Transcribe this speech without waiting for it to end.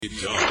Many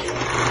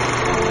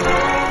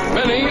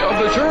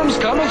of the terms,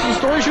 comments, and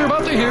stories you're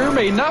about to hear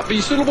may not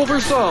be suitable for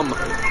some.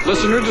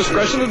 Listener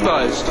discretion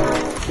advised.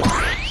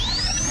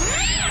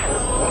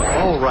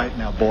 All right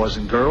now, boys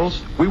and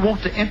girls, we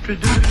want to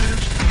introduce...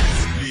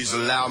 Please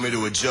allow me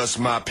to adjust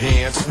my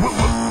pants.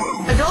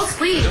 Adults,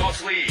 please.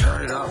 Adults, lead.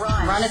 Turn it up.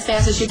 Run as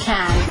fast as you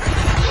can. I'm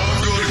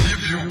gonna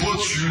give you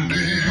what you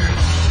need.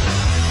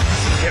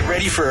 Get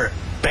ready for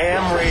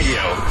BAM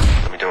Radio.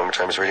 Let me do it one more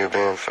time. It's Radio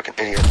BAM. Fucking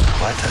idiot.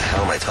 What the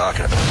hell am I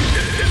talking about?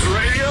 It's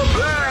Radio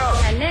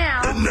BAM.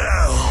 And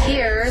now,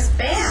 here's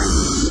BAM.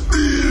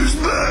 Here's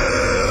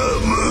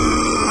BAM.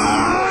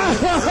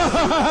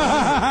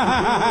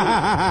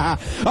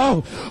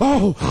 Oh,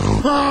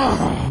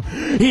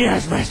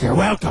 yes, Master,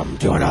 welcome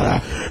to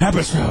another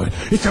episode.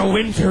 It's a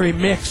wintry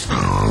mix.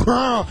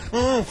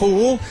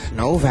 Fool,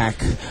 Novak.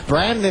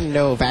 Brandon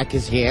Novak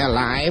is here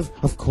live.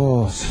 Of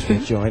course, we're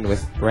joined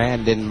with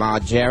Brandon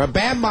Margera.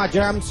 Bam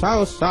Margera, I'm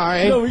so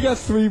sorry. No, we got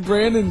 3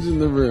 Brandons in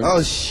the room.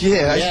 Oh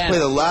shit, I Yeah. should play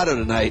the lotto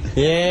tonight.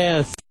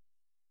 Yes.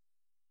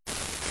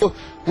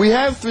 We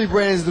have 3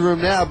 Brandons in the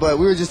room now, but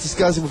we were just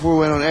discussing before we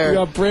went on We air.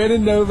 got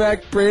Brandon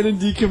Novak, Brandon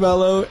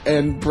DiCamello,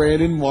 and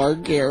Brandon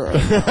Margera.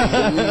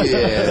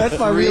 Yeah, That's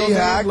my 3 real name,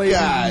 hot ladies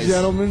guys. and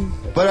gentlemen.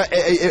 But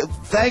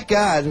thank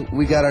God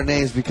we got our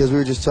names because we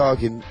were just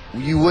talking.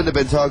 You wouldn't have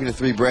been talking to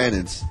 3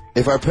 Brandons.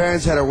 If our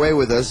parents had our way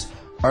with us,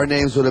 our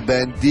names would have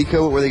been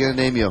Deco. What were they going to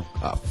name you?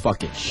 Oh,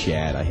 fucking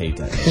Shad. I hate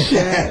that.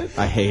 Shad.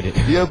 I hate it.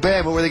 Yo,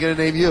 Bam, what were they going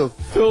to name you?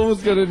 Phil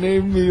was going to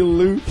name me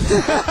Luke.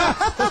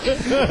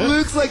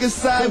 Luke's like a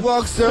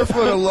sidewalk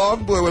surfer on a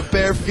longboard with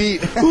bare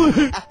feet.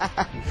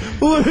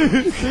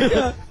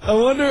 Yeah, I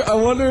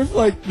wonder if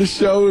like the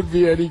show would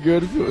be any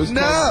good if it was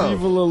called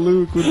Evil of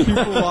Luke. Would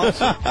people watch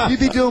it? You'd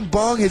be doing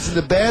bong hits in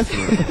the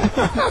bathroom.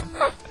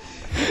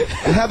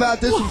 How about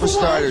this one for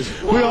starters?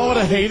 We all would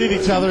have hated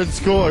each other in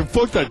school. Like,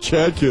 fuck that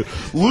Chad kid.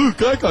 Luke,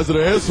 that guy's an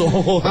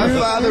asshole. My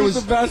father Here's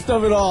was... the best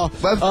of it all.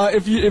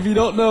 If you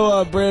don't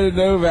know Brandon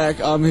Novak,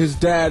 his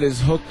dad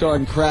is hooked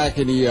on crack,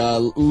 and he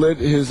lit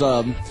his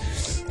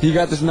he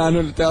got this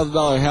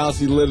 $900,000 house.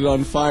 He lit it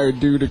on fire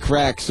due to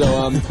crack.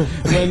 So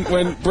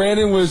when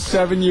Brandon was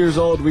 7 years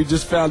old, we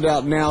just found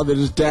out now that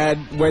his dad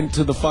went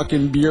to the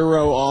fucking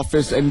bureau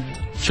office and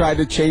tried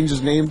to change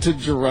his name to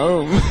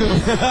Jerome.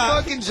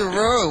 Fucking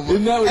Jerome.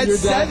 Isn't that what At your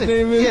dad's 7.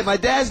 name is? Yeah, my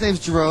dad's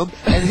name's Jerome,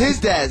 and his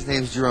dad's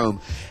name's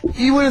Jerome.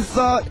 You would have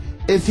thought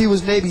if he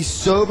was maybe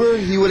sober,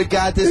 he would have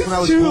got this when I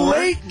was Too born.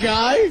 late,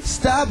 guy.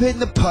 Stop hitting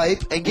the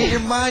pipe and get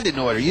your mind in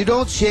order. You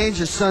don't change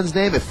your son's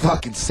name at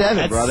fucking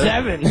 7, brother.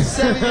 7.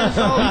 7 years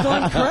old. He's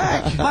on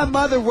crack. My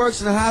mother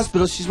works in a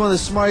hospital. She's one of the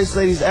smartest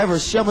ladies ever.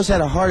 She almost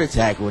had a heart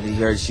attack when he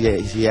heard she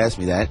asked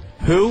me that.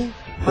 Who?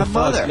 My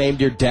mother. Named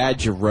your dad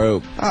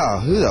Jerome. Oh,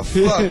 who the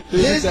fuck?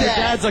 His dad.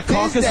 Dad's a His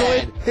Caucasoid?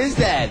 dad. His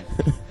dad.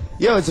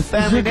 Yo, it's a Is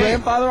family your name.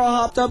 grandfather all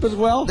hopped up as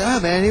well? Nah,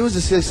 man, he was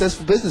a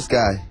successful business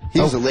guy. He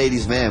was a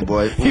ladies' man,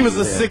 boy. He was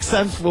a Yeah.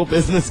 successful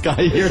business guy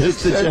here,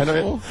 this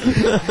degenerate.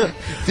 Dude,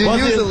 he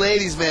was a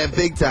ladies' man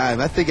big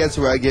time. I think that's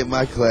where I get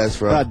my class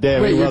from. God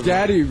damn, Wait, he your wasn't.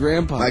 dad or your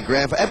grandpa? My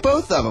grandpa, and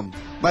both of them.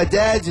 My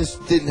dad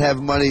just didn't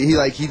have money.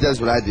 He does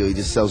what I do. He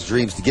just sells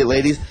dreams to get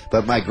ladies.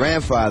 But my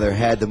grandfather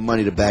had the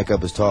money to back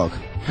up his talk.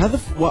 How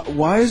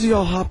why is he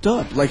all hopped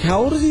up? Like,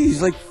 how old is he?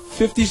 He's like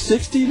 50,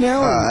 60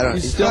 now? I don't-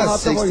 He's he's still not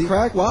hopped up 60. on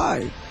crack?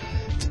 Why?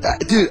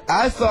 Dude,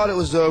 I thought it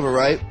was over,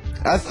 right?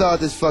 I thought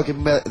this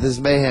fucking this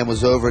mayhem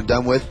was over and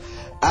done with.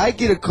 I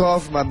get a call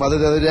from my mother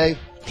the other day.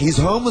 He's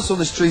homeless on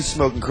the street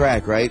smoking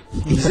crack, right?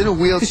 He's in a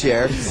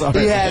wheelchair. He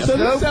has Doesn't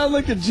no... it sound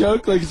like a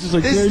joke? Like, it's just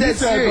like, This yeah, is you dead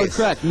sound on serious.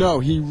 crack. No,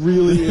 he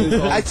really is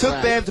on I took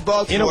crack. Bam to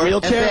Baltimore. In a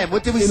wheelchair? And Bam,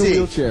 what did we In a see?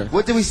 wheelchair.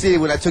 What did we see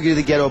when I took you to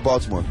the ghetto of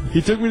Baltimore?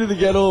 He took me to the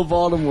ghetto of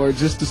Baltimore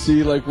just to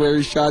see, like, where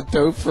he shot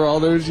dope for all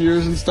those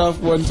years and stuff.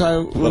 One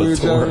time when a we were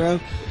tour. driving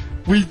around,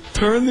 we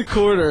turned the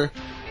corner.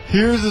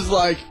 Here's his,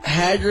 like,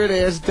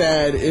 haggard-ass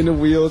dad in a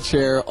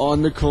wheelchair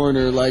on the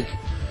corner, like,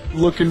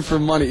 looking for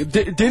money.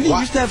 Didn't he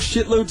used to have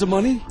shitloads of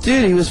money?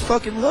 Dude, he was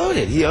fucking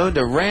loaded. He owned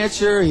a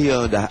rancher. He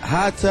owned a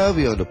hot tub.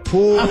 He owned a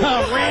pool.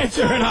 A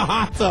rancher in a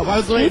hot tub. I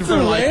was waiting What's for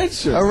a like...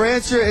 rancher? A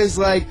rancher is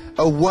like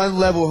a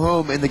one-level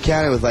home in the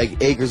county with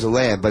like acres of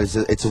land, but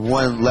it's a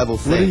one-level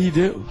thing. What did he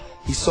do?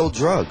 He sold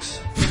drugs.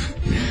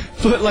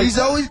 But, like, He's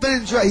always been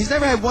in drugs. He's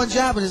never had one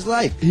job in his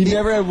life. he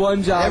never had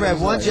one job. Never in had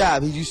his one life.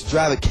 job. He used to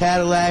drive a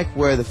Cadillac,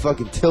 wear the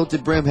fucking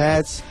tilted brim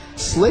hats.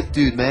 Slick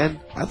dude, man.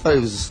 I thought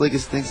he was the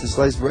slickest thing since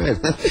sliced bread.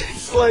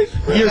 It's like,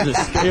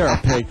 You're a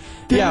pig.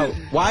 Yeah,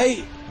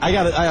 why... I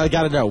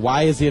gotta know,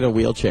 why is he in a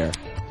wheelchair?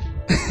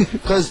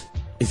 Because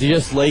Is he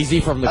just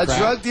lazy from the a crack?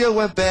 drug deal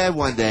went bad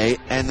one day,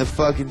 and the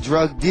fucking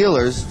drug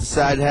dealers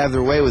decided to have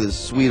their way with his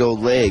sweet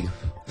old leg.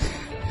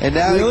 And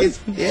now Really? he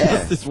gets, yeah.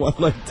 Just this one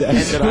like that,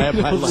 and I have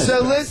my life.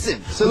 So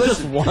listen,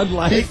 Just one He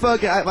leg.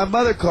 fucking, my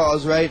mother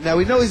calls, right? Now,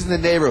 we know he's in the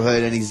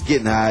neighborhood and he's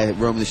getting high,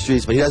 roaming the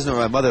streets, but he doesn't know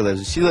where my mother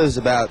lives. She lives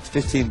about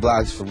 15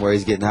 blocks from where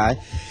he's getting high.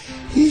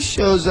 He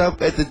shows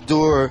up at the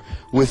door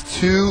with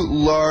 2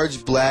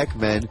 large black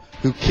men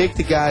who kick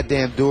the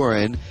goddamn door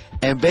in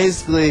and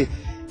basically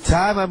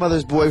tie my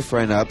mother's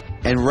boyfriend up,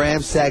 and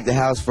ransack the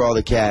house for all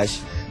the cash.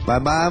 My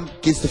mom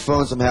gets the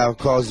phone somehow,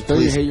 calls the Don't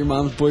you police. hate your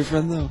mom's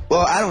boyfriend, though?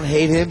 Well, I don't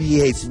hate him. He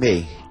hates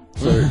me.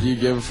 So do you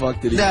give a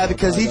fuck? Did he Nah,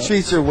 because he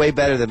treats her way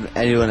better than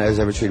anyone has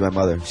ever treated my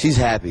mother. She's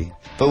happy.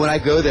 But when I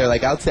go there,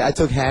 like I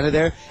took Hannah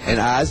there and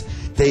Oz,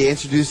 they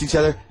introduced each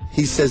other.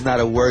 He says not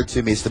a word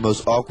to me. It's the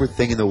most awkward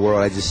thing in the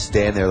world. I just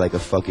stand there like a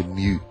fucking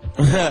mute.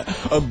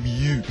 A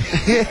mute.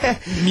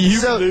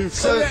 Mute.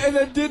 So and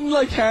then didn't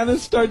like Hannah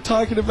start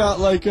talking about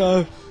like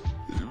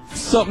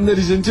something that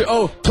he's into?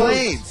 Oh,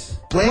 planes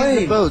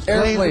and boats.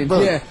 Airplanes,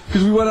 yeah.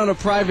 Because we went on a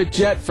private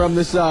jet from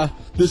this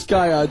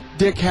guy,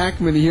 Dick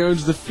Hackman. He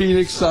owns the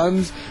Phoenix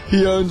Suns.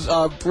 He owns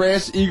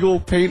Brass Eagle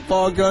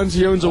paintball guns.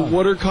 He owns a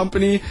water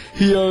company.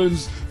 He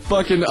owns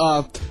fucking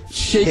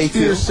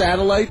Shakespeare K2?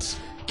 Satellites,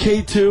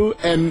 K2,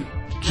 and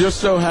just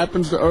so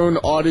happens to own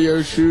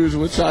Audio Shoes,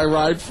 which I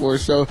ride for.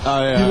 So he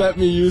let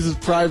me use his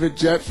private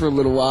jet for a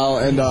little while,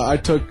 and I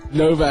took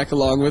Novak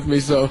along with me.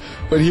 So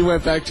when he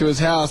went back to his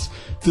house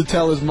to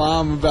tell his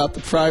mom about the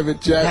private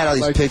jet, He had all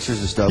these like, pictures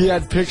and stuff. he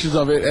had pictures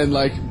of it, and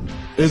like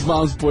his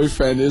mom's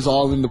boyfriend is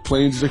all in the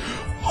planes. He's like,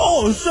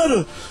 oh, is that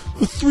a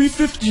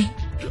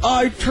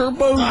 350i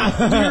turbo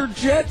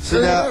Learjet?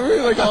 So now-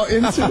 like all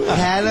into it.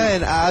 Hannah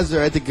and Oz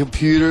are at the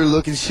computer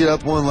looking shit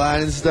up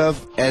online and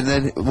stuff. And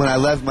then when I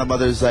left, my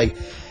mother's like,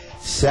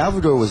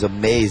 Salvador was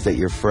amazed at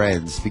your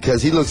friends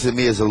because he looks at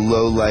me as a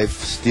low-life,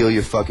 steal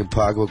your fucking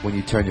pocketbook when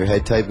you turn your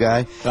head type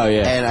guy. Oh,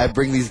 yeah. And I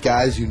bring these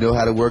guys who know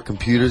how to work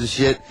computers and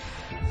shit.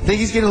 I think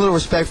he's getting a little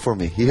respect for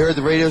me. He heard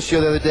the radio show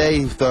the other day.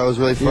 He thought it was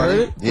really You funny. heard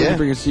it? Did Yeah. you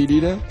bring a CD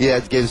down? Yeah, I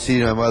gave a CD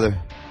to my mother.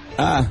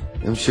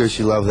 I'm sure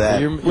she loved that.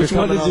 Which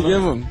one did you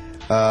give him?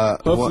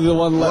 Hopefully the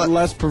one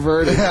less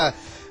perverted.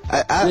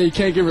 Yeah, you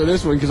can't give her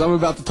this one because I'm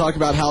about to talk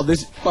about how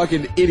this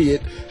fucking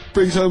idiot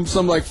brings home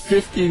some like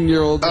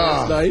 15-year-old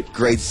last night.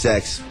 Great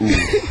sex. Ooh.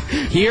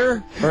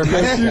 Here or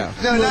Mexico?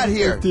 No, not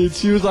here. Dude,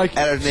 she was like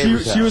At her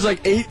neighbor's she house. was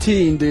like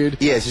 18, dude.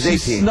 Yeah, she's 18.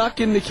 She snuck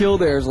into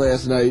Kildare's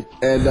last night,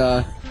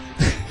 and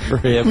For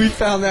him. we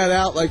found that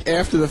out like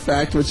after the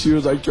fact when she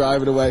was like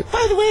driving away.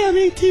 By the way, I'm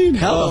 18.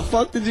 How the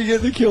fuck did you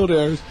get into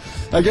Kildare's?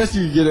 I guess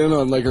you could get in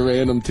on like a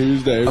random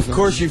Tuesday. Or Of something.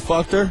 course you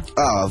fucked her.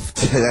 Oh,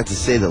 that's to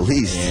say the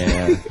least.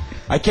 Yeah.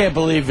 I can't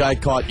believe I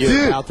caught you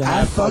Dude, out to I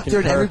have fucked fucking her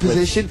in every Kirk with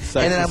position,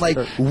 and then I'm like,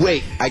 sexist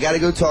wait, I gotta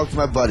go talk to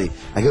my buddy.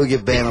 I go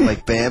get Bam. I'm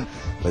like, Bam,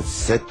 let's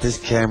set this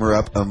camera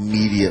up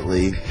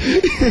immediately.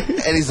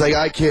 And he's like,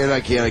 I can't.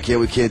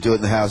 We can't do it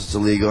in the house. It's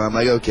illegal. I'm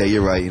like, okay,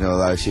 you're right. You know, a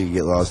lot of shit can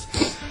get lost.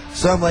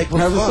 So I'm like, well,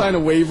 Have her fuck. sign a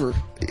waiver.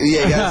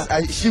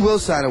 Yeah, she will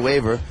sign a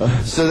waiver.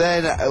 So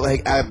then,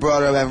 I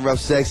brought her up having rough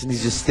sex, and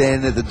he's just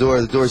standing at the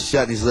door. The door's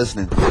shut, and he's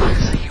listening.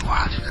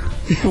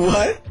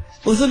 What?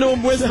 Listen to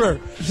him whisper.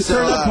 So,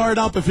 Turn that part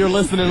up if you're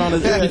listening on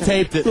it. You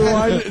taped it.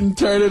 Rewind it and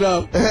turn it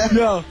up.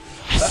 No.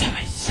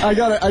 I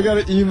got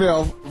an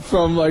email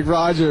from like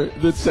Roger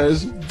that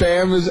says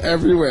Bam is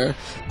everywhere.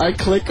 I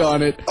click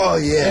on it. Oh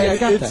yeah. And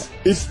got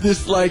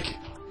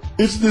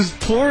it's this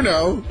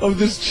porno of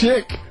this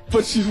chick,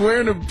 but she's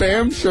wearing a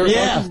Bam shirt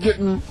Yeah. while she's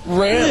getting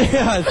rammed.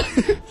 Yeah.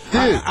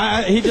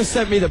 Dude, he just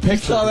sent me the picture.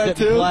 saw that It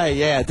didn't too? play.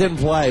 Yeah, it didn't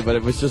play, but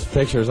it was just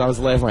pictures. I was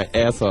laughing my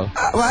ass off.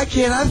 Why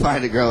can't I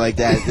find a girl like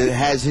that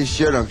has his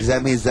shirt on? Because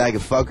that means that I can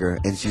fuck her,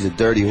 and she's a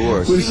dirty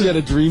horse. What if she had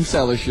a Dream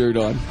Seller shirt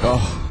on?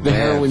 Oh, The man.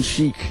 heroin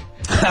chic.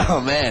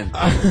 Oh man!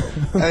 I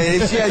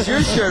mean, if she has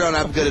your shirt on,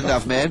 I'm good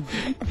enough, man.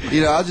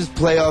 You know, I'll just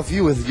play off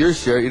you with your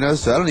shirt. You know,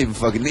 so I don't even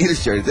fucking need a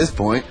shirt at this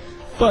point.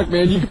 Fuck,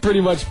 man, you can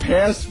pretty much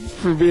pass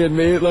for being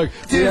me. Look,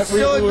 Dude, it's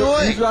so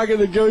annoying. He's rocking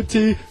the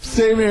goatee,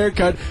 same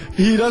haircut.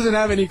 He doesn't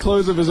have any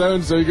clothes of his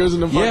own, so he goes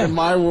into fucking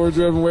my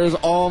wardrobe and wears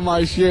all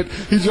my shit.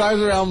 He drives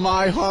around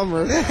my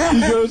Hummer. He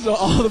goes to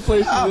all the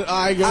places that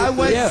I go I to.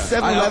 went Yeah, to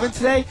 7-Eleven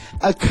today.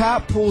 A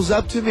cop pulls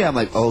up to me. I'm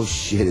like, oh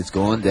shit, it's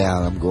going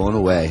down. I'm going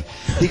away.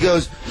 He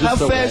goes, how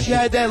so fast you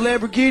had that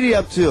Lamborghini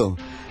up to?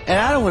 And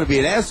I don't want to be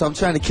an asshole. I'm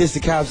trying to kiss the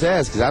cop's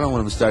ass because I don't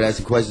want him to start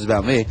asking questions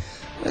about me.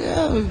 Like,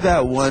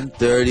 about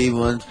 130,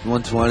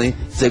 120.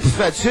 It's like,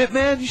 that's it,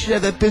 man. You should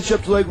have that bitch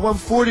up to like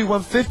 140,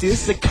 150.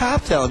 This is a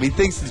cop telling me. He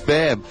thinks it's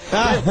Bam.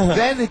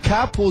 Then the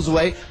cop pulls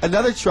away.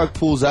 Another truck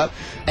pulls up,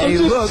 and I'm he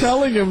just looks.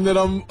 telling him that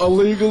I'm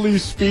illegally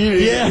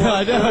speeding. Yeah,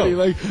 I know.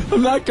 Like,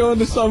 I'm not going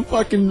to some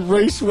fucking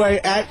Raceway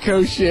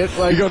Atco shit.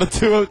 Like, You go to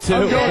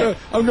 202.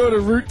 I'm going to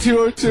Route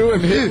 202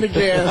 and hitting the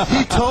gas.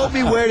 He told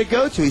me where to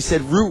go to. He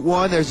said, Route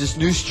 1, there's this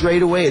new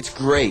straightaway. It's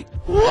great.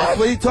 That's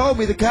what he told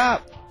me, the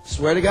cop.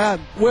 Swear to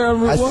God. Where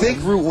on Route I 1?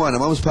 think Route 1.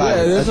 I'm almost Yeah,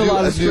 positive. there's a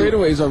lot of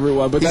straightaways on Route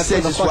 1, but He that's said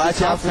where the just fucking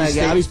watch out cops for the hang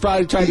state- out. He's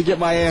probably trying to get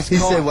my ass He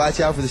caught. said, watch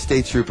out for the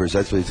state troopers.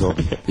 That's what he told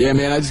me. Yeah,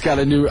 man, I just got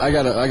I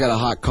got a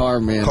hot car,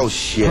 man. Oh,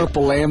 shit.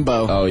 Purple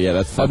Lambo. Oh, yeah,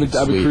 that's I've fucking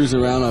been sweet.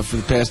 cruising around on for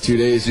the past 2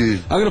 days. Dude.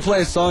 I'm gonna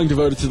play a song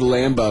devoted to the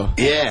Lambo.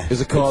 Yeah.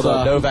 Is it called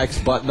It's, Novak's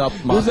Button-Up?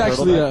 This is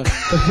actually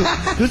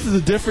this is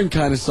a different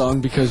kind of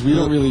song because we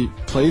don't really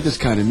play this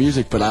kind of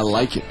music, but I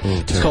like it.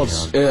 It's called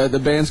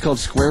the band's called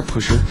Square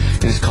Pusher,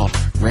 and it's called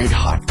Red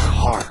Hot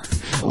Car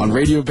on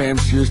Radio Bam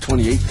Series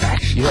 28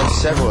 Faction. You have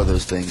several of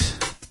those things.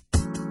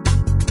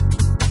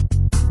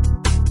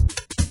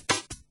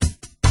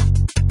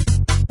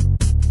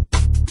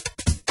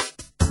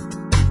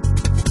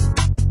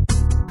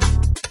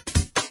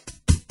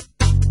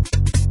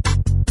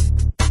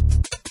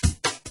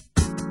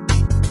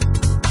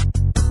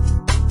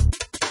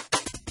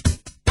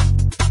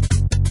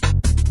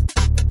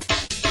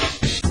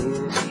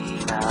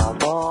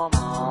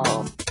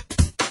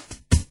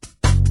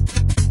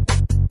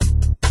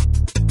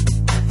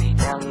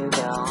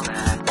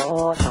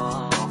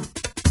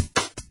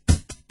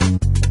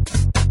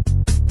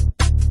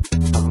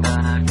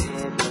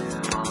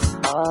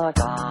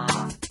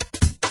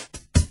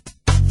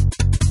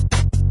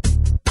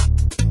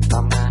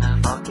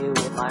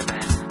 with my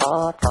man.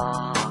 Oh,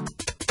 oh.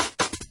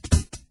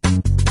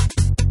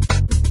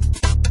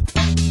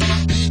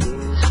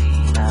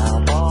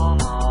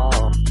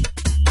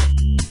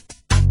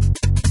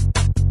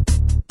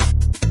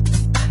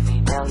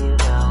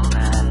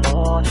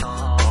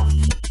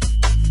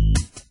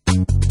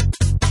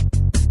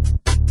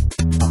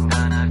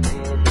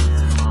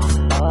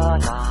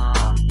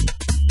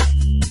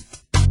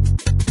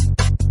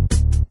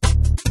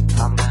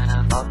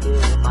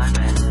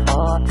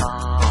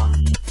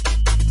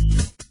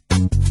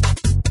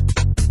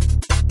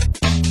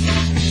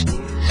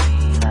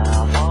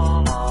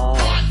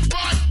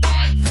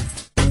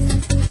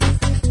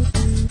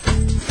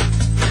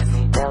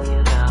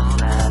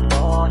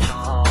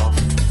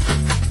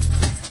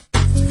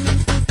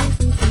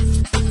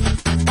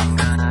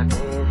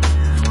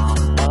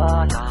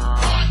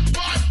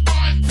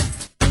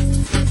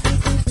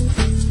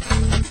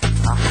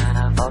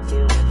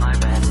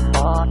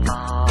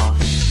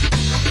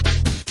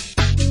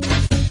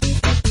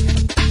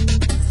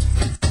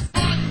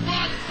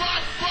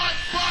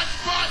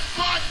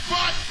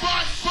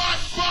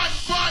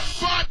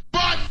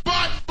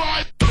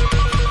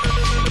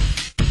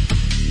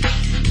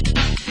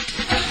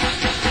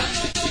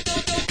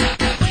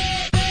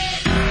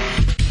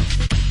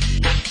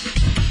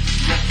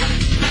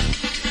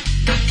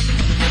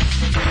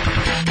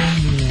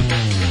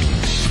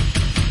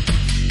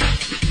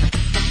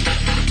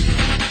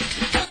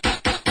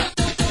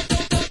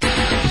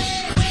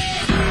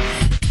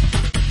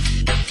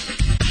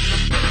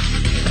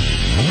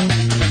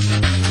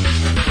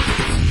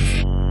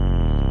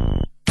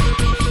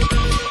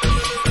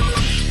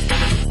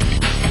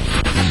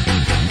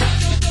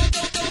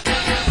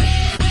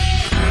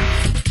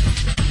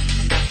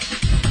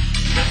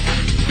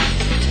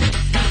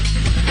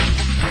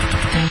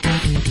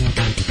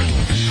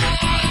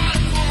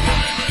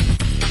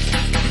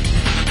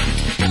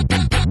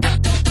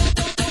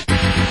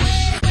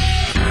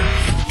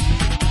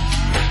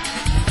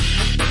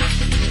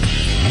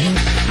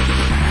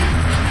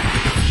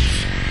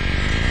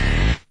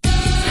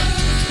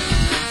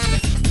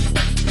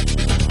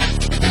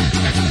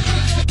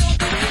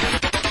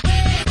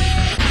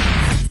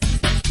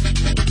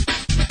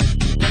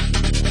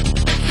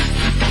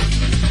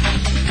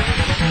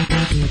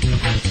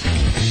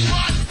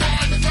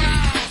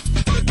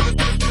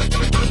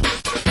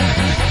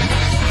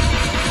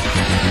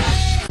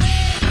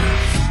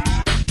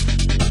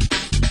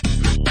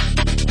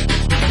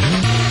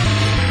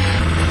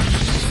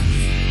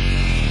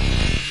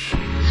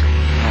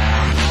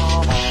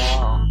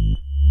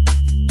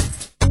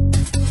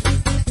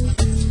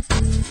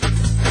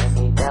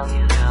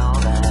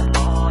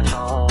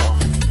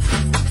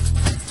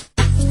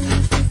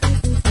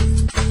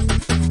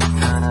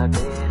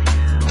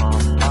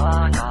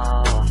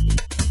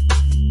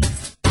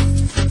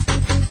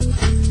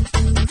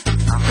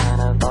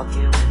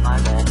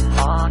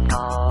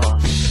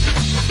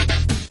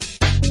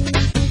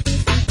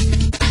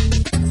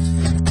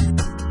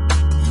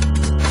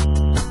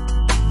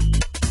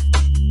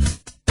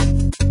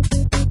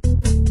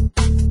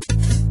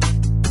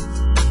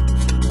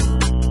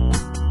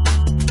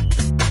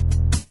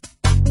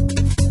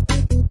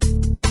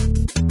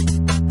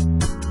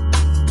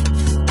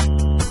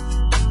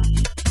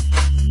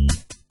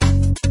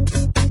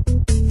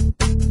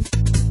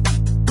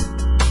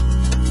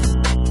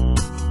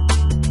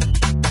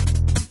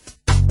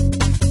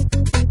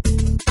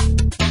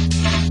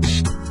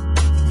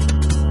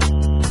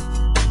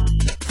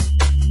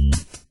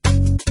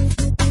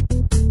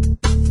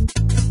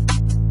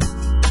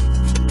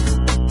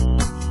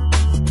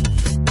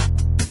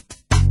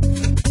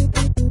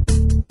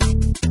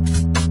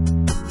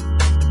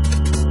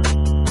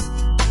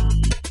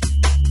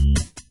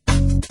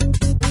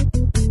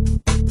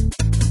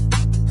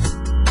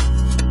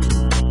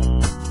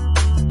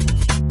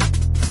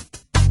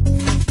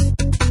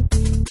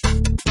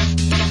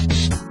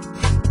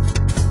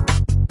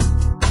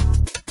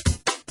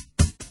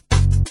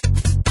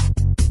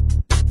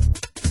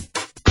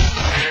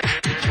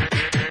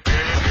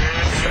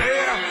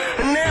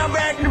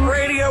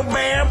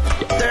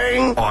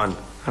 On.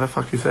 How the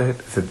fuck you say it?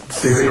 Is it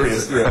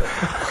Sirius? Yeah.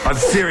 On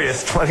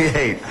Sirius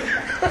 28.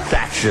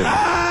 Faction.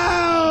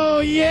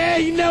 Oh, yeah,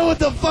 you know what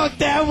the fuck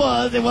that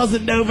was. It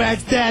wasn't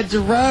Novak's dad,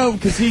 Jerome,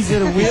 because he's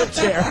in a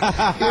wheelchair.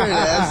 You're an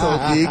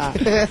asshole,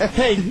 geek.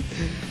 Hey,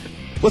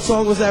 what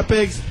song was that,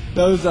 Biggs?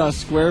 That was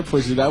Square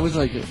Pussy. That was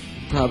like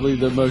probably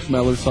the most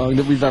mellow song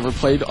that we've ever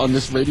played on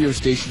this radio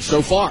station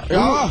so far.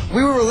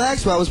 We were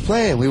relaxed while I was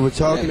playing. We were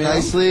talking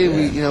nicely.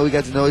 Yeah. We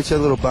got to know each other,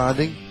 a little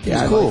bonding.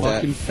 Yeah, it was cool.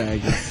 Fucking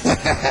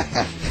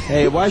faggot.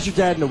 Hey, why is your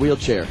dad in a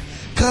wheelchair?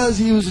 Because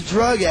he was a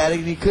drug addict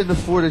and he couldn't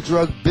afford a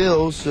drug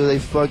bill, so they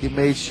fucking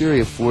made sure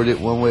he afforded it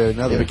one way or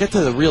another. Yeah, but get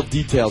to the real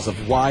details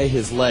of why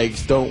his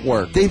legs don't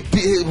work.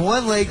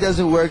 One leg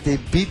doesn't work. They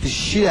beat the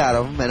shit out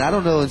of him, and I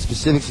don't know in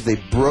specifics if they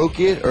broke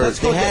it or if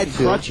they had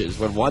to. Crutches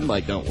when one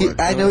leg don't work.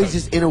 I know he's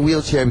just in a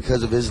wheelchair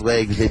because of his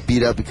leg that they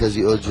beat up because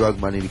he owed drug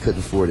money and he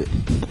couldn't afford it.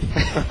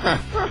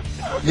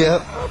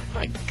 Yep. Oh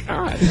my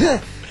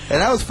God.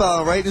 And I was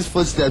following right in his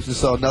footsteps and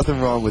saw nothing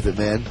wrong with it,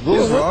 man. What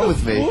was wrong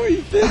with me? What were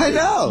you thinking? I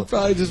know. You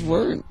probably just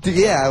weren't.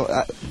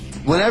 Yeah,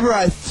 whenever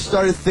I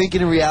started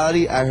thinking in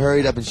reality, I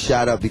hurried up and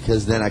shot up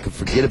because then I could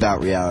forget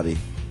about reality.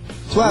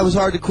 That's why it was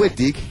hard to quit,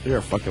 Deke. You're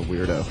a fucking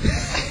weirdo.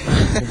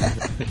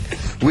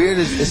 Weird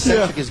is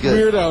eccentric is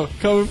good. Weirdo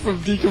coming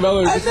from Deke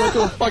Miller. Just went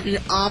to a fucking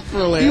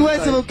opera last You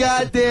went to a night.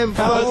 goddamn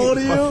How old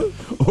are you?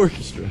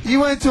 Orchestra.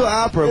 You went to an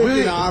opera.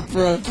 Fucking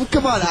opera.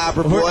 Come on,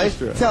 opera boy.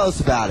 Orchestra. Tell us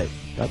about it.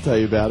 I'll tell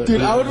you about it.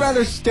 Dude, I would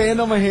rather stand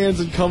on my hands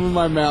and come in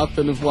my mouth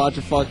than to watch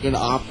a fucking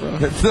opera.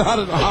 It's not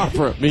an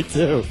opera. Me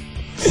too.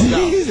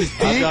 Jesus,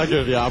 I'm Deke. not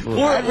going to the opera.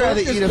 Or I'd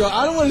rather eat orchestra.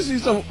 I don't want to see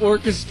some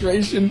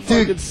orchestration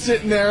fucking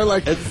sitting there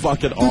like. It's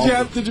fucking Did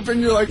awful. Did you bring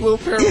your like little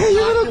pair of Yeah, your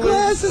little binoculars and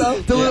glasses.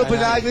 stuff? The little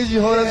binoculars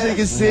you hold up so you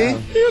can see.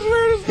 He was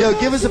wearing his Yo,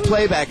 give us a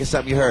playback of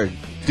something you heard.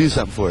 Do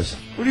something for us.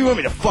 What do you want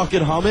me to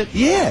fucking hum it?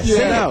 Yeah, Yeah.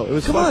 sing No, it. it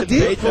was Come on, fucking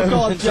Deke. Beethoven. We'll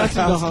call and it Jesse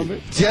the Tchaikovsky. Hummer.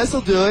 Jess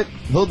will do it.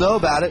 He'll know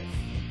about it.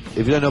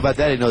 If you don't know about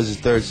that, he knows his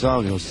third song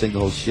and he'll sing the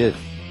whole shit.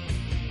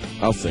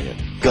 I'll sing it.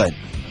 Good.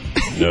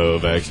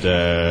 Novak's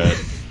dad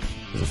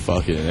is a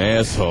fucking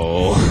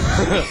asshole.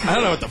 I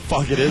don't know what the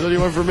fuck it is. What do you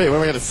want from me? What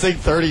am I going to sing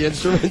 30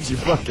 instruments? You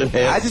fucking I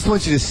ass. just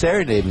want you to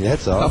serenade me,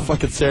 that's all. I'll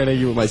fucking serenade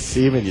you with my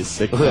semen, you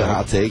sick I'll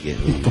fuck. take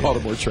it.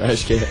 Baltimore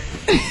trash can.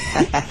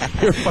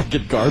 You're a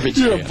fucking garbage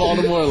You're a can.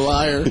 Baltimore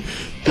liar.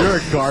 You're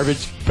a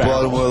garbage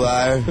barrel. Baltimore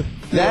liar.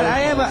 That I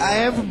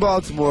am from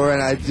Baltimore,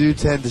 and I do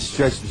tend to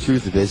stretch the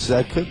truth a bit, so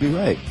that could be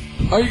right.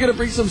 Are you gonna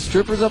bring some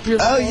strippers up here?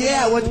 Oh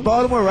yeah, I went to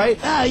Baltimore, right?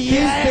 Oh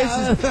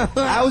yeah.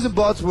 I was in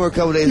Baltimore a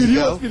couple days Dude, he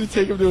ago. wants me to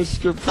take him to a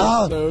strip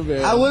club so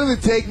bad. I want him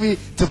to take me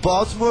to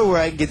Baltimore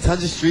where I can get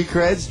tons of street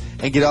creds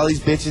and get all these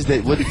bitches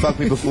that wouldn't fuck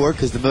me before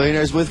because the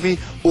millionaire's with me,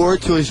 or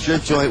to a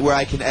strip joint where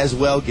I can as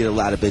well get a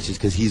lot of bitches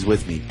because he's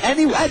with me.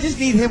 Anyway, I just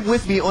need him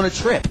with me on a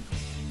trip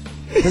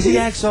because he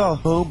acts all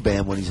home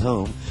bam when he's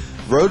home.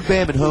 Road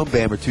bam and home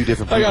bam are two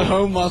different I people. got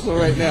home muscle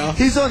right now.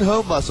 He's on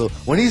home muscle.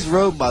 When he's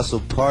road muscle,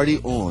 party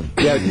on.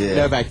 Yeah,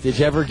 Novak, did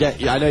you ever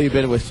get... I know you've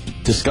been with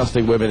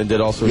disgusting women and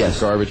did all sorts Yes.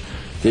 of garbage.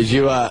 Did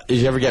you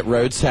ever get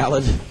road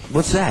salad?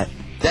 What's that?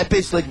 That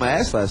bitch licked my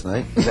ass last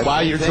night. Is that While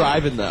what you're you think?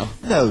 driving, though.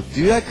 No,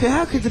 dude.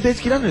 How could the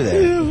bitch get under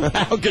there?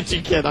 How could you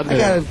get under I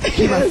gotta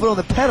keep my foot on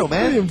the pedal,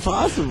 man.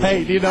 Impossible.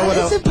 Hey, do you know what...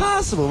 It's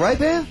impossible, right,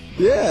 man?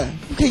 Yeah.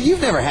 Okay,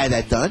 you've never had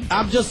that done.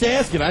 I'm just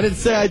asking. I didn't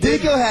say I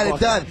did. Dico had it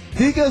done.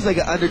 Dico's like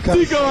an undercover.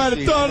 Dico had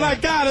it done. I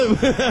got him.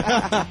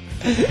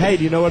 Hey,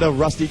 do you know what a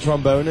rusty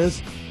trombone is?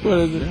 What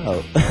is it?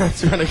 No.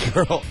 It's when a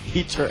girl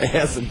eats your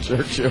ass and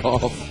jerks you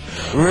off.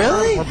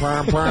 Really?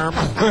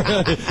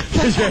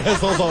 Because your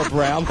asshole's all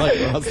brown like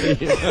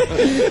rusty.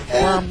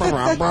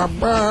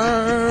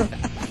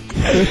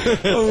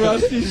 A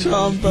rusty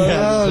trombone.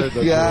 Yeah.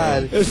 Oh,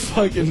 God. It's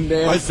fucking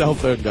nasty. My cell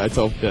phone guy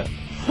told me that.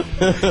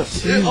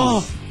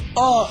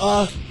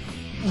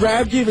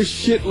 Rab gave a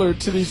shitler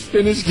to these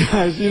Finnish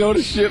guys. You know what a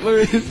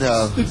shitler is?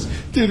 No.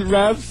 Dude,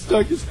 Rab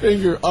stuck his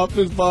finger up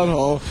his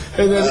butthole,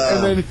 and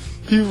then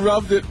he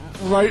rubbed it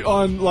right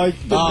on like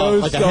the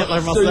nose, like a so,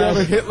 Hitler so you have a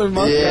mustache? Hitler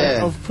mustache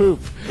Yeah. of poop.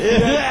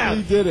 Yeah.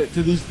 He did it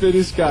to these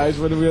Finnish guys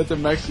when we went to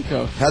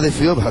Mexico. How'd they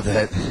feel about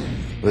that?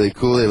 Were they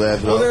cool? They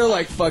laughed it Well, off? they're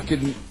like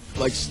fucking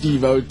like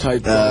Steve-O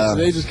type guys. So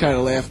they just kind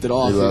of laughed it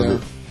off. They love You know?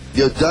 it.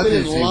 Yo, Dunn They did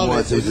it didn't to me love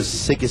once. it. It was the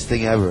sickest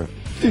thing ever.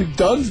 Dude,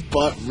 Dunn's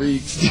butt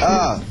reeks. Dude.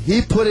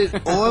 He put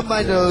it on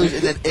my nose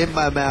and then in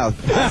my mouth.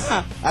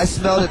 I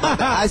smelled it.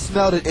 I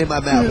smelled it in my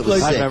mouth. It was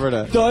Like, sick. I remember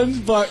that. Dunn's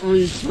butt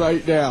reeks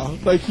right now.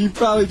 Like he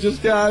probably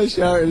just got out of the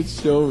shower and it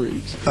still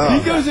reeks. Oh.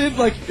 He goes in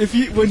like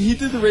when he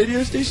did the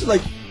radio station,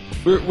 like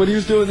when he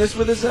was doing this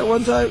with us at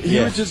one time, he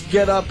Yeah. would just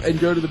get up and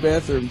go to the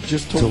bathroom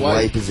just to To wipe.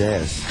 wipe his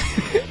ass.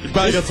 You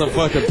probably got some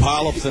fucking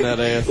polyps in that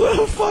ass. What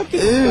a fucking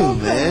Ew,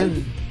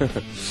 man.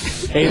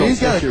 Anal He's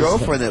got a fissures.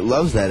 girlfriend that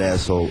loves that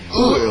asshole.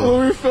 When we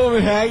were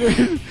filming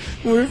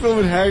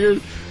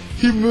Haggard,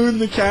 he mooned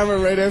the camera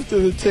right after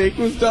the take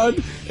was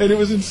done, and it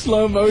was in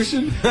slow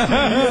motion. He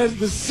has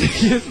the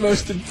sickest,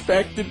 most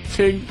infected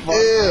pink butt.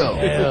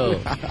 Ew.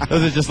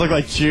 Does it just look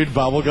like chewed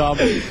bubble gum?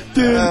 Dude,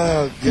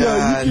 Oh,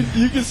 God.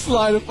 you can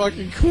slide a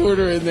fucking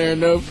quarter in there,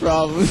 no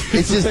problem.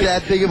 It's just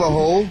that big of a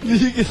hole.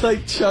 You can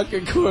like chuck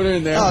a quarter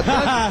in there. Oh,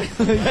 Dunn,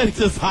 It's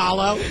just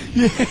hollow.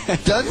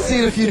 Dunn's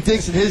seen a few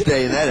dicks in his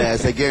day in that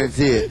ass, I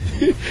guarantee it.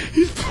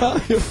 He's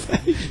probably a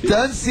faggot.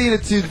 Dunn's seen a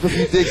few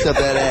dicks up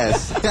that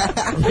ass.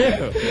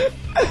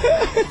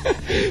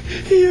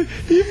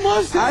 He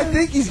must I have.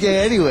 think he's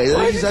gay anyway. I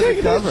Why think is he's he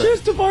taking that undercover.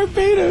 trips to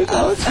Barbados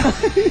all the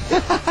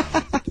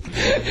time?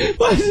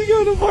 Why is he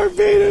going to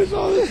Barbados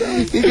all the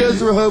time? He goes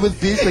to Rehoboth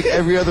Beach like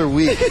every other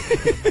week.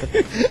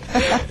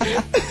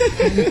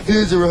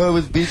 Dude's a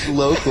Rehoboth Beach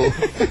local.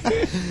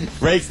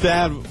 Rake's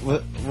dad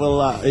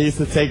he used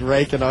to take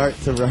Rake and Art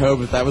to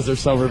Rehoboth. That was their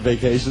summer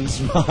vacation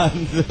spot.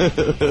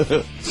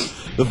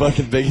 The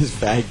fucking biggest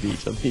fag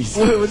beach on the East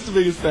Coast. What's the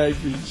biggest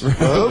fag beach?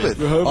 Rehoboth.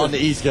 Rehoboth. On the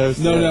East Coast.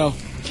 No,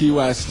 Key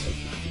West.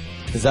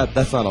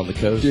 That's not on the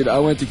coast? Dude, I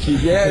went to Key.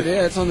 Yeah,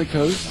 it's on the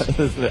coast.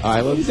 The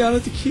island? He's down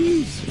at the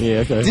Keys. Yeah,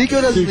 okay.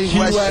 Dico doesn't leave Key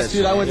Westchester. West,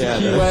 dude. I went to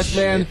Key West,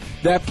 man.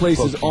 That place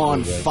is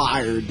on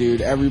fire,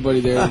 dude. Everybody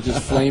there is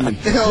just flaming.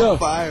 On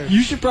fire.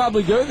 You should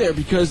probably go there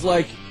because,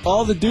 like,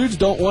 all the dudes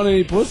don't want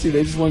any pussy.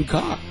 They just want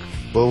cock.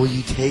 Well, will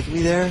you take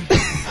me there?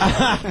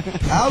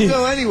 I'll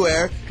go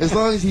anywhere as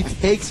long as he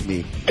takes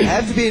me. I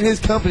have to be in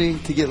his company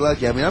to get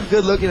lucky. I mean, I'm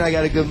good looking. I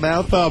got a good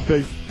mouth.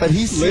 But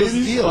he seals the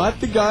Ladies, deal. spot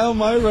the guy on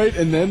my right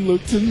and then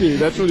look to me.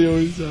 That's what he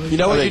always says. You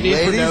know what you need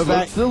for Ladies, Novak?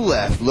 look to the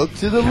left. Look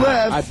to the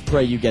left. I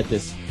pray you get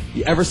this.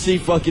 You ever see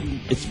fucking,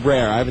 it's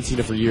rare, I haven't seen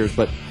it for years,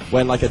 but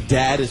when like a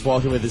dad is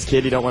walking with his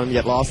kid, you don't want him to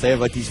get lost, they have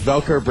like these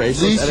Velcro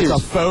bracelets, and it's a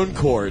phone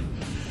cord.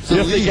 So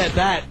you have to get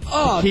that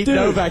to keep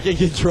Novak in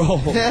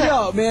control.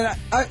 Yo, man,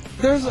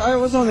 I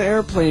was on the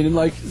airplane and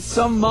like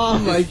some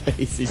mom like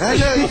I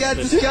know, he got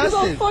He's all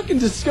disgusted. fucking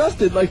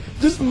disgusted. Like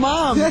this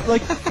mom,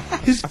 like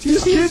his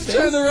kid's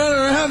trying to run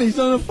around. He's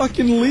on a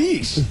fucking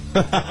leash.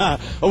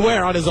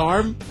 Where, on his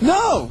arm?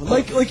 No,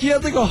 like he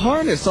had like a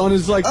harness on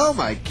his like. Oh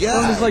my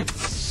god. On his like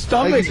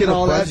stomach Like he's and gonna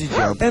all that, bungee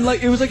jump. and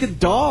like it was like a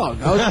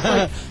dog. I was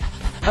like,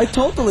 I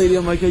told the lady,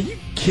 I'm like, are you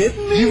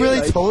kidding me? You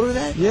really Like, told her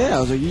that? Yeah, I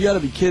was like, you gotta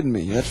be kidding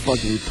me. That's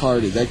fucking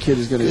retarded. That kid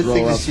is gonna Good grow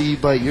thing up. to see you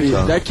bite your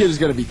tongue. That kid is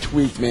gonna be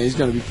tweaked, man. He's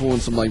gonna be pulling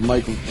some like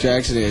Michael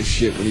Jackson ass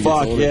shit when he Fuck,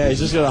 gets older. yeah, he's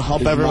just gonna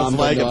hump His everyone's mom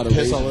leg doesn't know and how to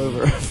piss raise all him.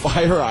 over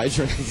fire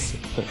hydrants.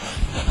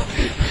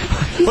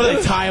 What, do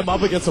they tie him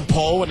up against a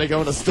pole when they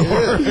go in a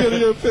store? He's gonna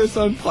go piss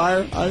on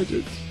fire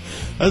hydrants.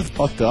 That's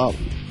fucked up.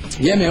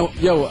 Yeah, man.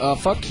 Yo,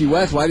 fuck Key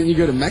West. Why didn't you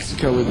go to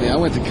Mexico with me? I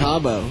went to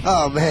Cabo.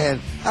 Oh man,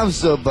 I'm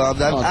so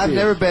bummed. I've dude.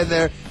 never been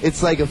there.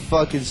 It's like a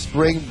fucking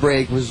spring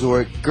break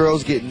resort.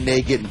 Girls getting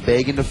naked and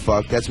begging to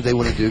fuck. That's what they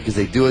want to do because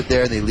they do it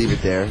there and they leave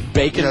it there.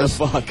 Begging to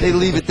fuck. They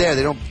leave it there.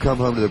 They don't come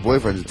home to their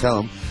boyfriends and tell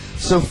them.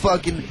 So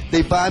fucking,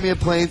 they buy me a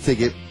plane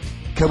ticket,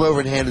 come over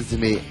and hand it to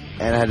me,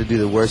 and I had to do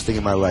the worst thing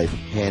in my life: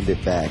 hand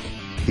it back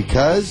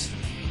because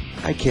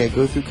I can't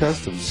go through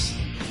customs.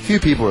 Few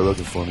people are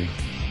looking for me.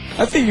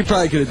 I think you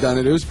probably could have done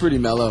it. It was pretty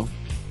mellow.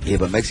 Yeah,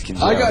 but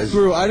Mexicans. I got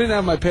through. I didn't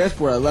have my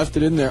passport. I left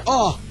it in there.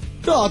 Oh,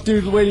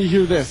 dude, wait till you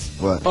hear this.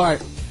 What? All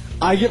right.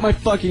 I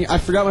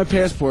forgot my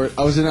passport.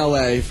 I was in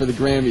L.A. for the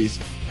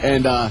Grammys.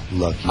 And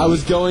Lucky. I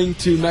was going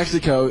to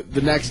Mexico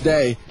the next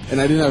day, and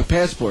I didn't have a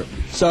passport.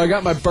 So I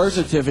got my birth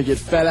certificate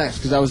FedEx,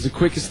 because that was the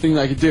quickest thing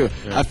I could do.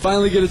 Yeah. I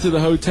finally get it to the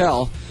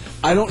hotel.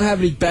 I don't have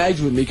any bags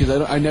with me, because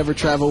I never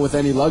travel with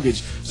any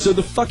luggage. So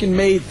the fucking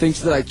maid thinks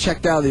that I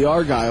checked out of the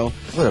Argyle.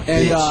 What a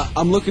and bitch.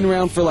 I'm looking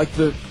around for, like,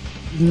 the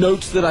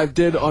notes that I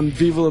did on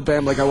Viva La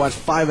Bam. Like, I watched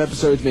 5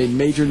 episodes, made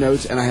major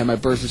notes, and I had my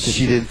birth certificate.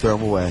 She didn't throw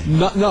them away.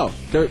 No,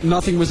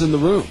 nothing was in the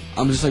room.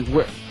 I'm just like,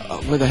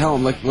 where the hell?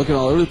 I'm like looking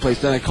all over the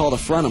place. Then I call the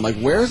front. I'm like,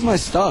 where's my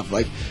stuff?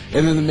 Like,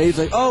 and then the maid's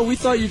like, oh, we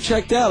thought you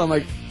checked out. I'm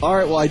like, all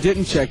right, well, I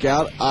didn't check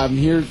out. I'm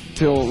here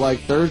till like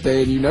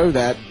Thursday, and you know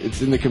that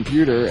it's in the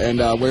computer. And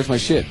where's my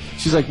shit?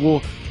 She's like,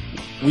 well,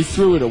 we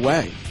threw it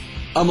away.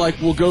 I'm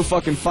like, well, go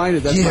fucking find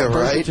it. That's Yeah, my birth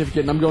right. certificate,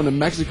 and I'm going to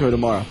Mexico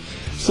tomorrow.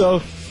 So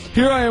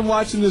here I am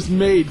watching this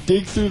maid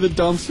dig through the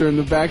dumpster in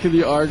the back of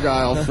the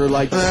Argyle for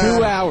like 2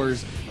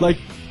 hours, like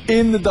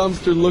in the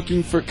dumpster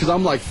looking for, because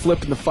I'm like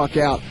flipping the fuck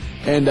out.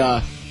 And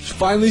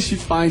finally she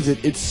finds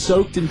it. It's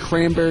soaked in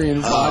cranberry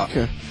and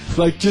vodka.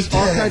 Like just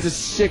all kinds of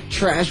sick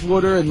trash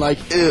water, and like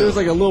there was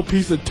like a little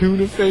piece of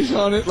tuna fish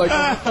on it. Like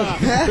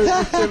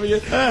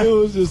it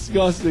was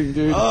disgusting,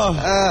 dude.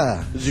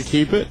 Did you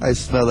keep it? I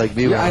smell like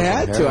me. Yeah, when I was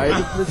had in to. I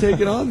heroin. had to take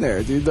it on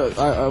there, dude.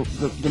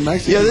 The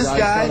Mexican Yeah, this guy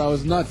guy- thought I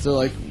was nuts. They're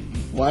like,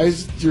 why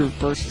is your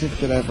birth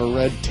certificate have a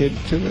red tint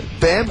to it?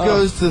 Bam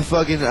goes to the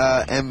fucking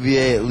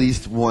MVA at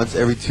least once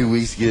every 2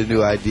 weeks to get a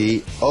new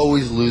ID.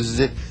 Always loses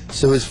it.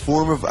 So his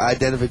form of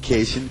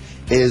identification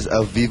is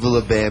a Viva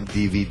La Bam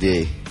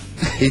DVD.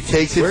 He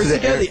takes it Where's to he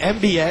the get the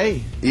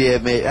MBA? Yeah,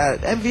 mate.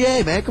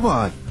 MVA, man. Come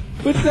on.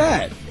 What's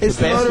that? It's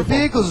the Motor basketball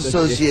Vehicles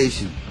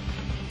Association.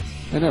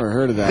 I never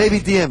heard of that. Maybe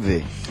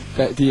DMV.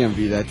 That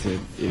DMV, that's it,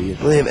 idiot.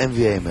 Well, they have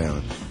MVA in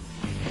Maryland.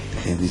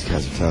 Damn, these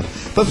guys are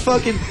tough. But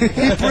fucking,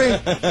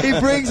 he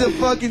brings a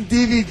fucking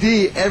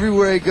DVD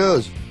everywhere he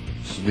goes.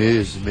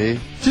 It's me.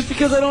 Just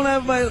because I don't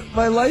have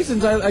my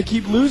license, I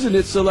keep losing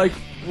it. So like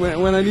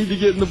when I need to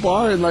get in the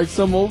bar and like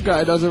some old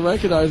guy doesn't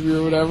recognize me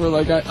or whatever,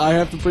 like I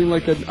have to bring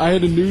like I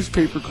had a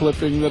newspaper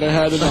clipping that I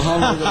had in the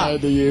Hummer that I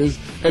had to use,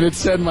 and it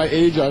said my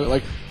age on it,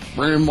 like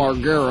Brandon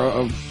Margera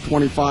of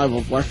 25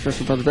 of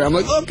Westchester, Pennsylvania. I'm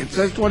like, look, it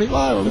says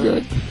 25. I'm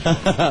good.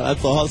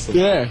 That's awesome.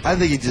 Yeah. I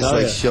think he just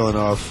likes showing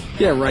off.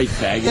 Yeah, right,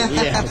 faggot.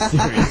 Yeah,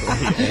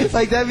 seriously.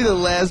 Like, that'd be the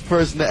last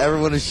person to ever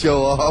want to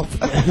show off.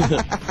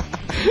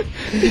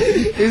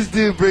 This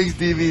dude brings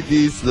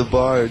DVDs to the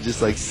bar and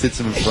just, like, sits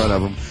him in front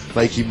of him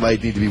like he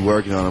might need to be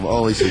working on them,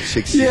 only so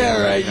chicks see Yeah,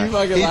 him right, you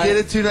fucking He lie. did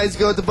it 2 nights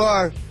ago at the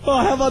bar. Oh,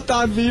 how about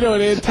Don Vito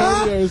and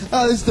Antonio's?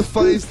 Oh, this is the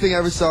funniest thing I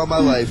ever saw in my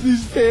life.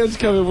 These fans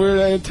come and we're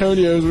at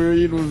Antonio's, we were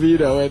eating with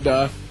Vito,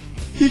 and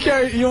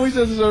he always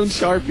has his own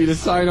Sharpie to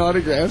sign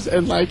autographs,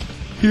 and like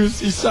he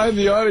signed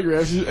the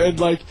autographs, and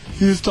like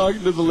he was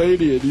talking to the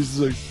lady, and he's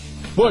like,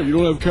 what, you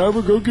don't have a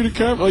camera? Go get a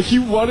camera. Like, he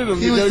wanted him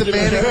to go was get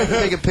demanding a to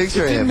take a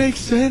picture It of didn't him. make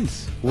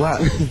sense. Wow.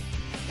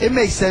 It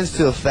makes sense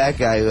to a fat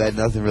guy who had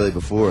nothing really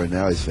before, and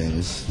now he's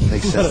famous.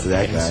 Makes sense to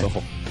that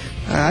guy.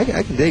 I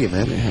can dig it,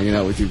 man. Hanging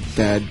out with your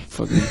dad,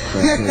 fucking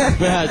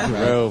crap.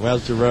 Jerome,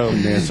 how's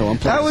Jerome? Man, so I'm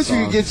playing I wish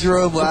we could get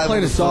Jerome live. I'm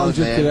playing a on the song phone,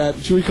 just to man.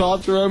 that. Should we call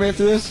up Jerome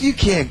after this? You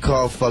can't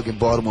call fucking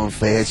Baltimore on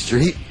Fayette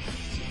Street.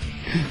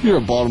 You're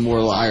a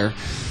Baltimore liar.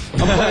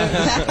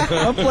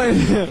 I'm playing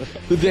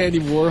the Dandy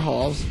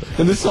Warhols,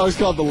 and this song's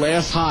called "The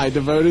Last High,"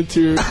 devoted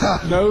to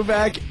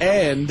Novak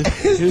and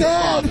his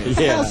dad. father.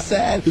 Yeah. How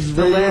sad. His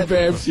radio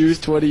Bam Hughes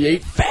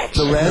 28 facts.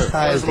 The Last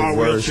High is the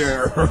worst.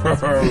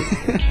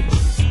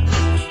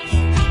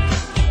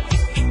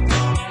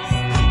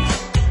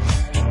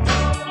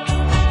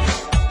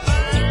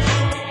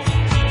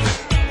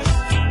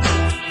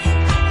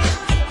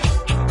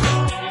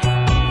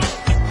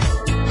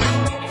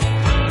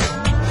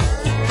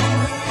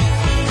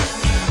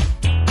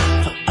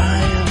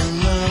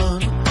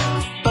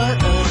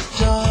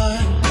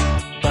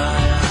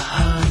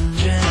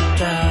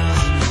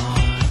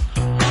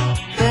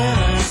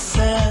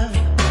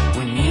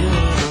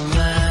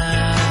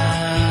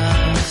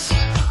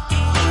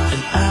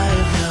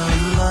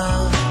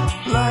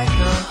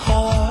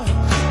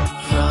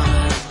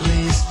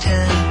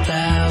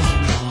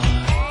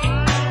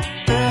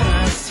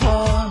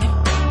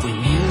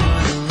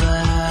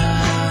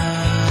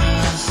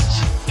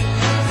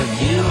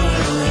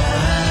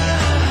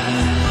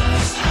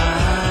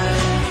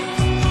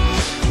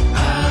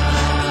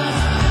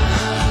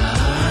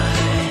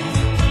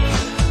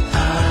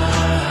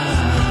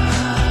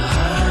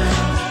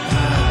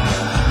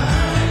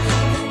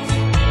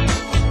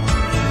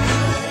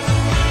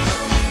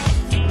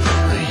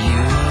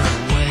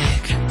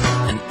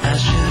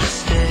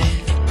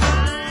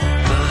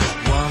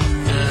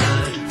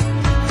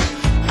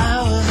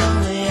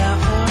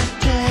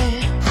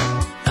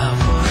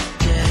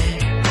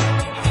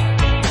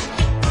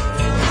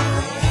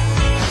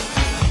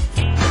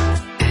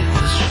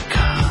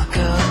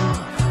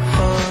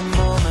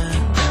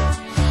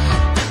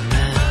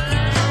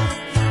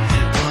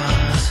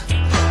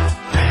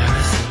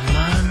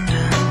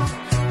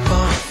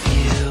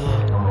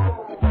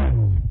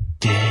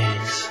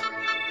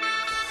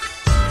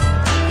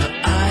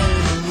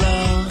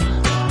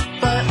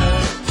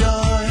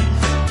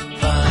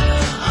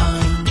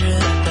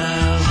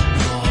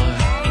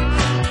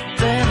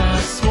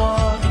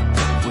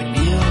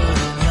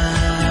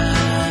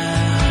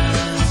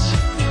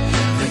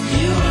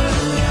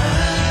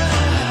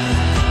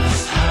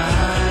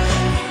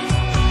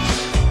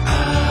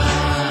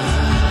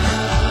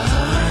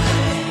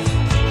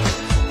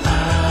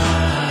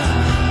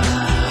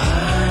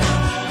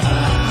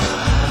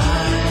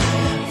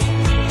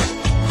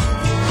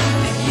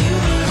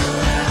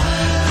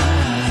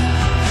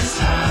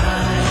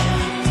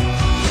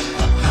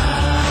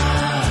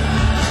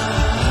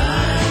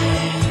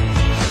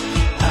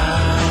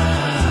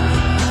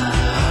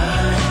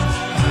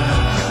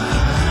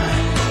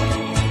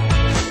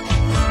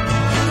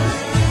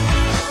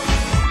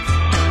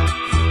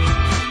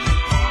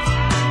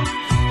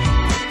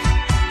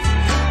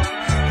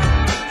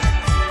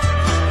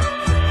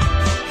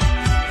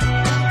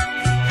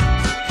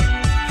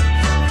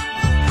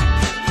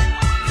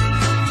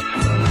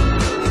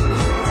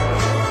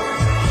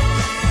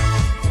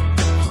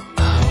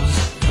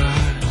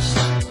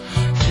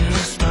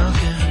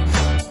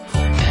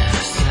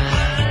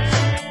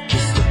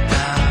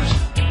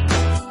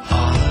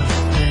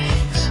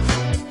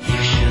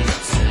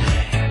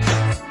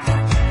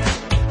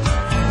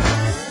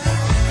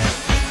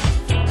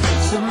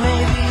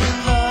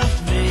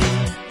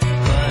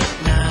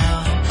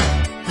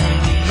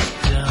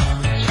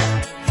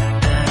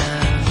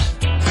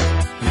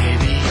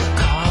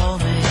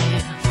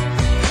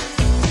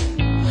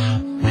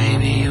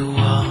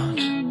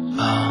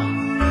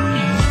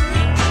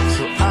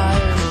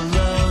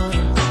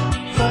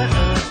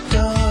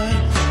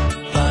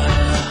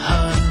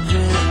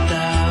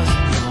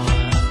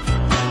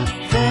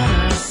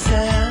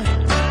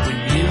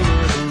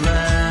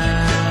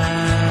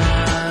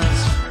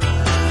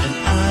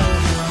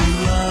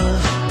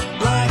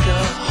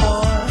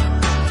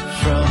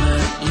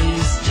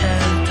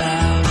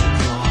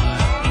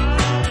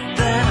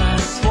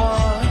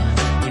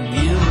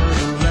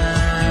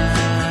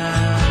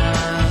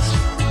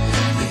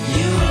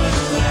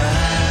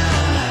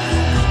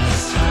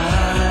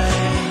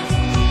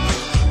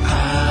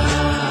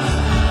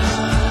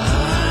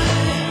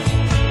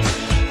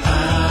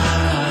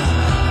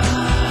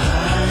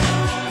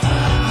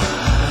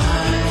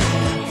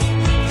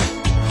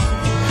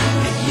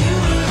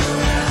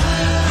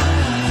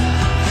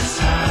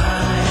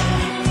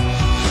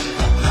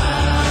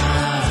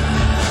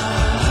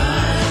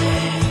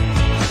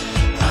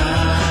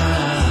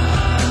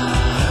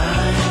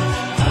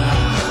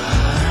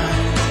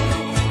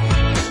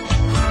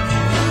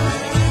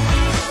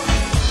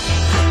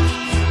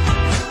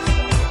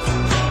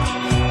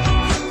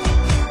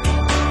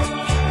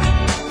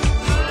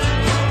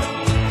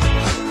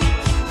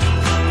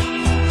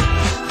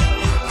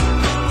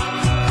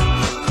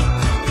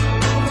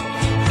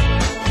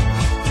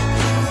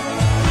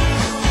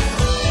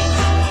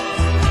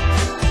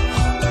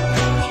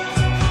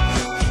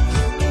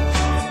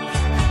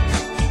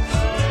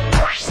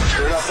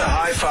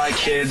 Hi-Fi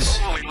kids.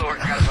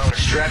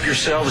 Strap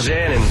yourselves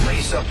in and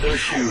lace up those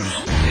shoes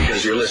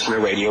because you're listening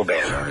to Radio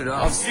Bam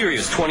on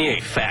Sirius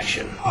 28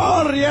 Faction.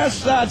 Oh,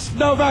 yes, that's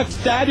Novak's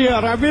dad here.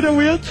 I'm in a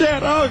wheelchair.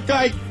 Oh,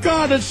 my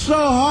God, it's so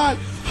hot.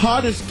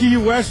 Hot as Key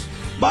West.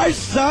 My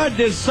son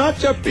is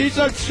such a piece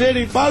of shit.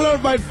 He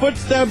followed my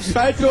footsteps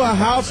right to a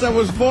house that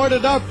was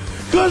boarded up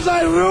because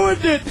I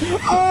ruined it.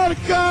 Oh,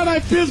 God, I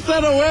pissed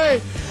that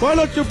away. Why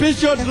don't you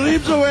piss your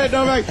dreams away,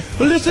 Novak?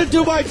 Listen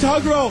to my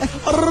tongue roll.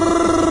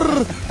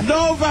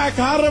 Novak,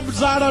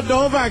 Haramzada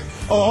Novak.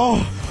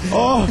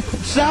 Oh,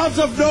 sounds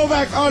of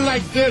Novak are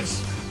like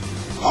this.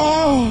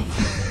 Oh,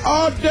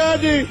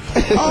 Daddy.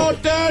 Oh,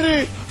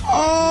 Daddy.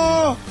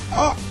 Oh.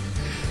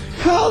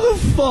 How the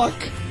fuck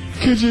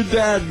could your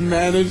dad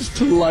manage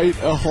to light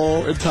a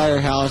whole entire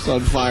house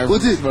on fire from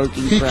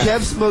smoking he crack?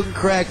 kept smoking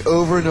crack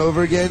over and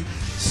over again.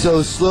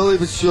 So slowly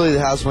but surely the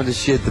house went to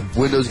shit. The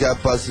windows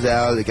got busted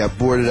out. It got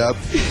boarded up.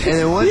 And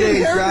then one day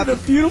he dropped a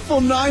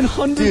beautiful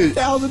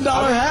 $900,000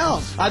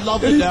 house. I'd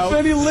love to know.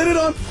 And he lit it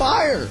on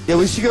fire. Yeah,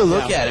 we should go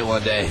look at it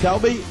one day.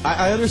 Tell me,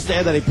 I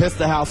understand that he pissed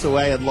the house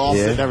away and lost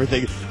it and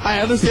everything.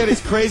 I understand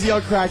he's crazy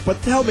on crack,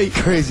 but tell me,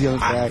 crazy on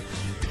crack.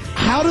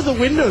 How do the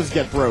windows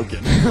get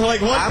broken? Like,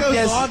 what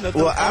goes on?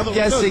 I'm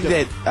guessing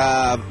that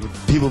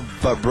people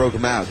broke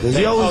him out.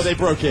 They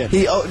broke in.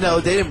 No,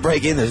 they didn't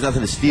break in. There's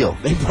nothing to steal.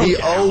 He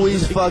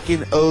always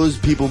fucking owes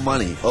people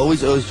money.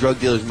 Always owes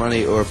drug dealers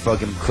money or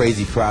fucking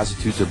crazy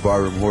prostitutes or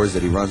barroom whores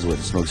that he runs with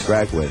and smokes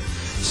crack with.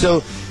 So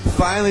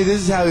finally,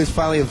 this is how he was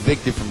finally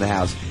evicted from the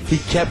house. He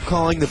kept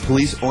calling the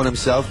police on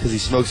himself because he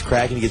smokes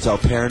crack and he gets all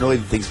paranoid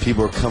and thinks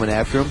people are coming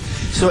after him.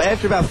 So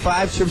after about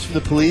 5 trips from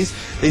the police,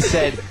 they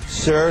said,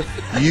 "Sir,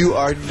 you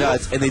are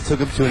nuts," and they took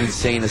him to an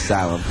insane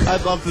asylum.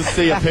 I'd love to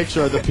see a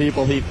picture of the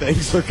people he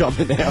thinks are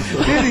coming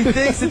after him. Dude, he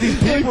thinks that these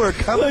people are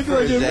coming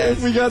for his ass.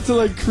 If we got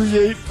to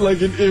create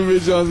an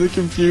image on the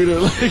computer,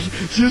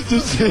 just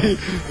to see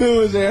who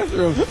was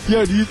after him.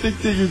 Yo, do you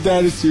think that your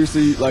dad is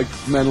seriously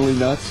mentally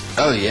nuts?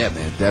 Oh yeah,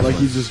 man, definitely.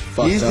 He's just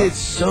fucked He's up. did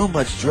so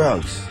much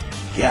drugs.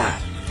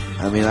 God,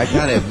 I mean, I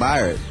kind of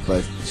admire it,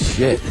 but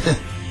shit,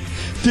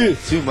 dude,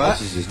 too much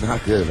is just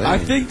not good. I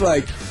think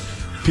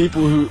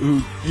people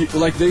who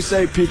they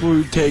say people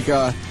who take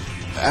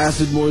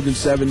acid more than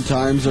 7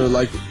 times are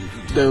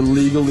they're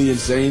legally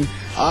insane.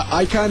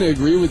 I kind of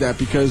agree with that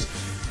because,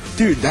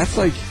 dude, that's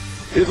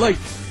it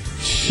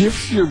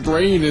shifts your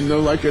brain into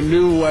a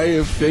new way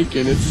of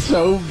thinking. It's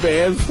so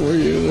bad for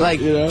you.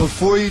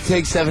 Before you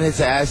take 7 hits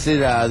of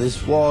acid,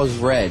 this wall is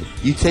red.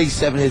 You take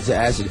 7 hits of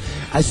acid.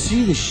 I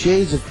see the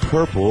shades of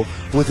purple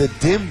with a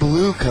dim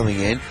blue coming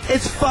in.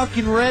 It's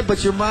fucking red,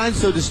 but your mind's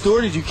so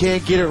distorted you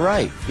can't get it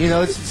right.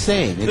 It's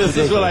insane. This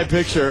is what I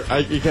picture.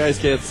 You guys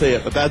can't see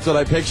it, but that's what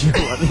I picture.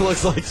 It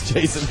looks like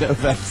Jason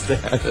Novak's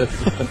dad.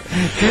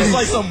 He's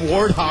like some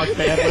warthog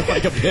man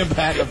with a pimp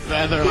hat and a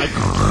feather.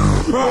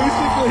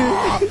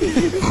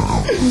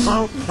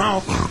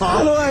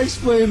 How do I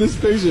explain this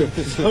picture?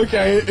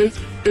 Okay,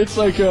 it's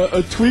like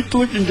a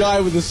tweaked-looking guy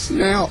with a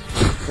snout,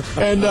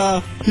 and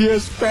he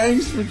has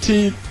fangs for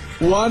teeth.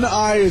 One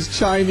eye is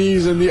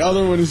Chinese and the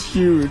other one is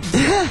huge,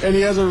 and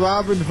he has a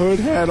Robin Hood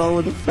hat on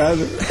with a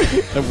feather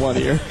and one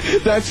ear.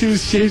 That's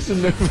who's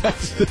Jason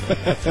Novak's.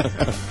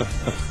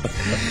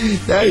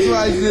 That's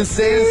why he's in the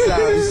insane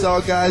asylum. He saw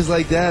guys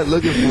like that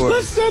looking for him.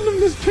 Let's send him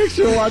this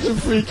picture and watch him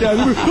freak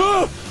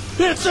out.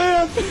 It's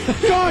him!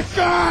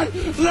 God!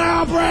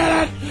 Now,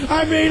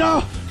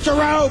 Brandon!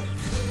 Jerome!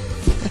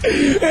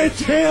 It's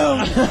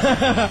him!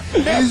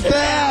 He's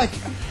back!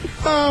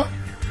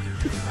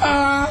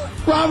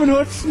 Robin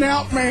Hood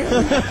Snout Man.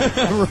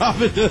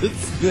 Robin Hood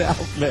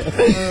Snout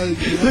Man.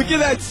 Look at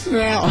that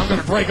snout. I'm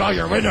gonna break all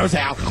your windows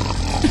out.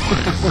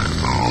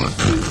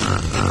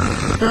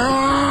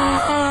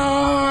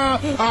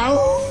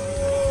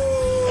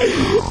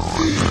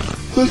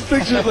 Let's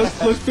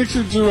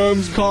picture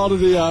Jerome's call to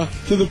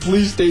the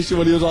police station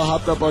when he was all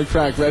hopped up on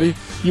crack. Ready?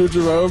 You're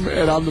Jerome,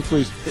 and I'm the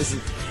police.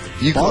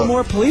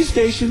 Baltimore police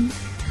station.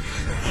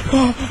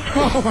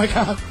 Oh my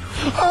God!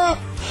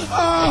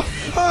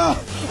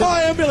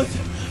 Ambulance,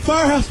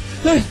 firehouse.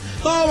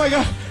 Oh my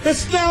God! The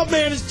Snout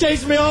Man is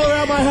chasing me all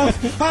around my house.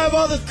 I have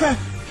all this crap.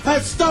 I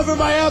have stuff in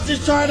my house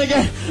he's trying to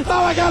get.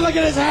 Oh my God! Look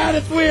at his hat.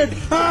 It's weird.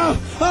 Oh,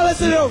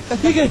 listen to him.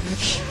 He can. I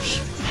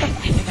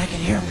think I can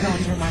hear him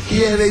going through my.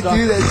 Yeah, they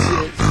do that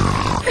shit.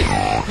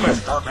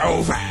 Mr.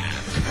 Novak.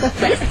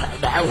 Mr.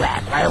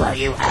 Novak, where were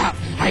you?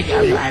 I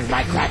know you have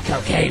my crack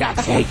cocaine. I'll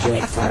change you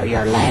it for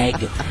your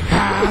leg. You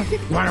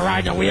want to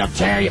ride in a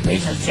wheelchair, you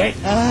piece of shit?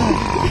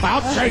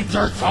 I'll change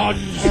your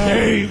son's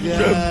name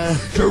to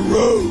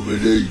Jerome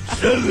at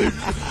 87.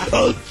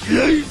 I'll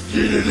change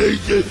it at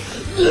 87.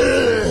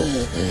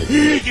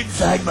 Look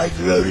inside my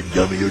throat and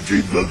tell me your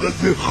dreams look like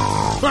this.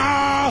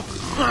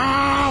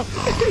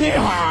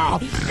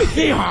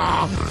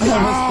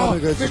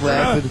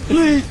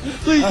 Please,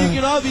 you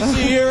can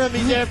obviously hear him.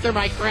 He's after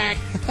my crack.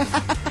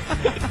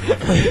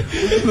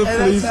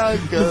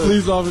 The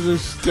police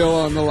officer's still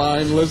on the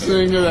line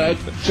listening to that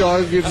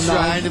jargon.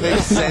 Trying to make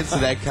sense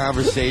of that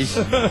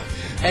conversation.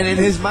 And in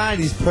his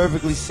mind, he's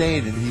perfectly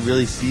sane, and he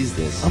really sees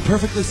this. I'm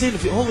perfectly sane.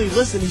 If you only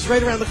listen, he's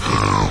right around the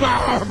corner.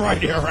 I'm right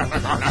here.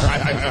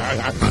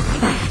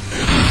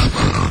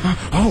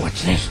 Oh,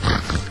 what's this?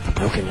 A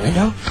broken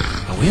window?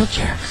 A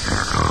wheelchair?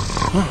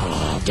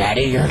 Oh,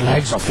 Daddy, your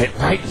legs will fit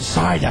right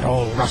inside that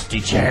old rusty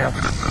chair.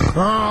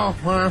 Oh,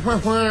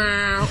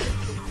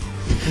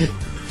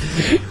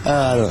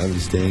 I don't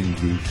understand you,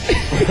 dude.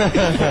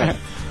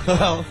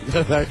 Well,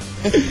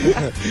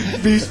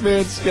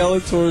 Beastman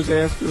Skeletor's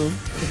after him.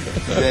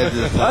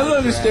 I don't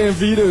understand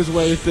Vito's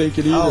way of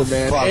thinking either,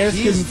 man. Fuck.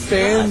 Asking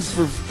fans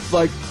for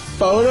like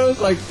photos,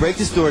 like break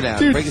the story down.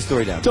 Dude, break the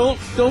story down. Don't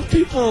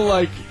people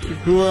like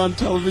who are on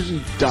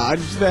television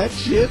dodge that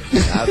shit?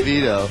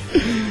 Vito.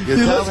 Dude,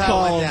 let's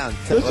call him.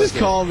 Let's just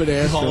call him and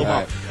ask him.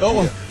 Right.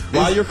 Oh,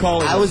 while you're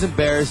calling, I was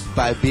embarrassed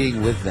by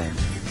being with them.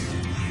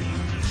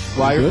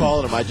 While you're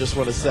calling him, I just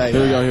want to say.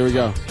 Here we go. Here we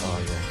go.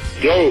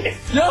 Yo.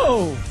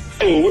 Yo.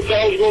 Hey, what the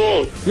hell's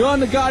going on? You're on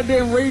the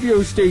goddamn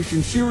radio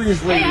station, Sirius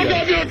Radio. I'm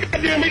not on a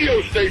goddamn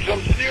radio station.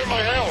 I'm sitting here in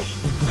my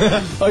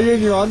house. Are you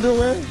in your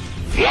underwear?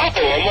 No,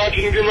 I'm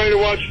watching and getting ready to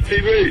watch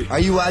TV. Are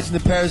you watching the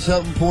Paris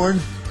Hilton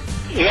porn?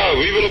 No,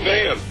 we in a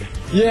band.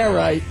 Yeah,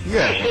 right.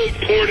 Yeah.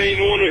 Porn ain't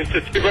on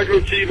the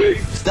regular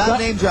TV. Stop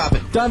name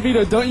dropping. Don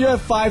Vito, don't you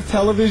have 5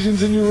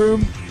 televisions in your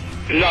room?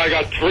 No, I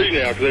got 3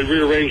 now because they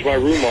rearranged my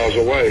room while I was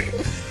away.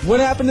 What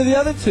happened to the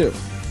other 2?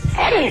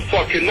 I don't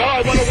fucking know.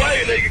 I went away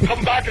and they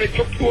come back and they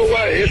took 2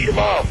 away. Ask your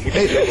mom.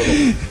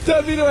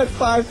 Don Vito had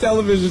 5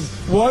 televisions.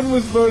 One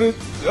was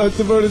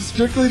devoted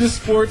strictly to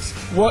sports.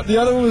 The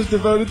other one was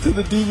devoted to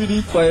the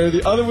DVD player.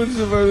 The other one was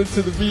devoted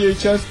to the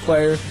VHS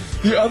player.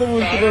 The other one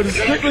was devoted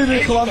strictly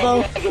to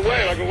Columbo. I was away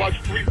and I can watch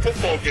 3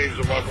 football games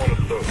if I want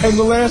to. And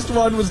the last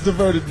one was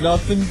devoted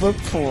nothing but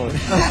porn. So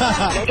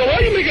why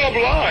are you making up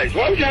lies?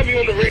 Why would you have me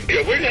on the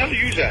radio? Where the hell do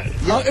you use that?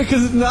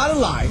 Because it's not a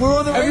lie. We're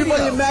on the radio.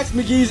 Everybody at Max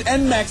McGee's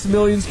and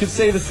Maximilians could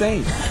say the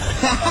same.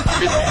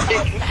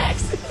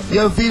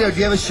 Yo, Vito, do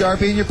you have a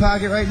Sharpie in your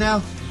pocket right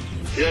now?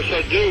 Yes,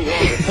 I do.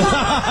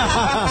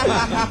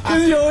 Why?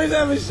 Because you always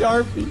have a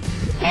Sharpie.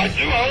 I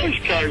do. I always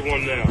carry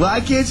one now.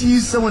 Why can't you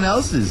use someone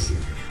else's?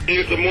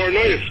 If the more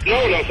night it's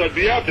snowing else, I'd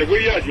be out there. Where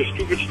you at? Your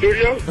stupid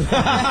studio?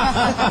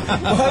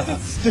 Why is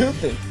it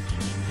stupid?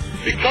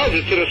 Because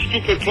it's in a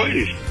stupid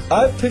place.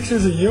 I have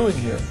pictures of you in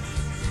here.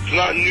 It's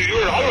not in New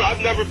York. I've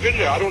never been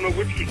there. I don't know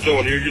what you're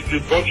doing here. You're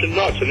a bunch of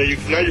nuts. And then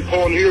now you're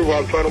calling here while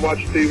I'm trying to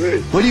watch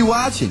TV. What are you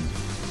watching?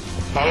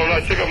 I don't know.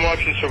 I think I'm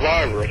watching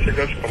Survivor. I think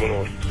that's coming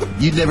on.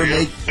 You'd never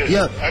make...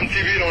 Yeah.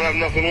 MTV don't have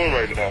nothing on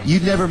right now.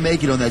 You'd never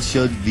make it on that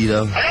show,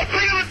 Vito. I got 3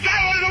 of the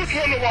channel. I know which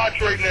one to watch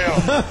right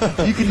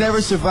now. You could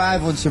never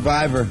survive on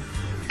Survivor.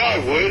 I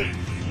would.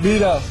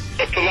 Vito.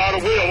 That's a lot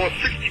of weight. I lost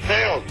 60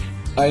 pounds.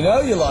 I know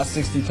you lost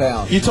 60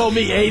 pounds. You told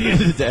me 80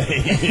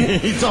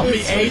 today. You told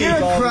me 80. You're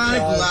a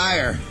chronic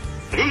liar.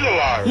 Who's a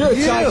liar? You're a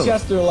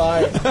Chichester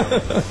liar.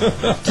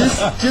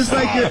 Just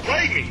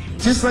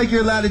like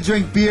you're allowed to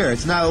drink beer.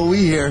 It's not what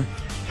we hear.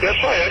 That's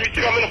right. I think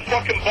I'm in a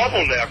fucking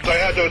bubble now because I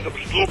had those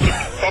little bit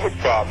of stomach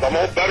problems. I'm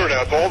all better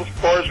now. So all the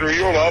scars are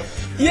healed up.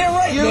 Yeah,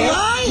 right, You're man.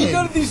 lying. You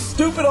go to these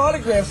stupid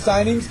autograph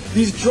signings,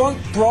 these drunk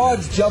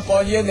broads jump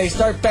on you and they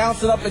start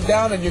bouncing up and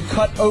down on your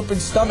cut open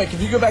stomach.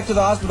 If you go back to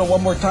the hospital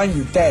one more time,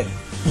 you're dead.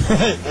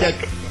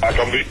 I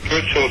can be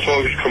good till it's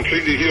all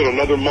completely healed.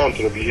 Another month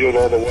and it'll be healed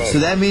all the way. So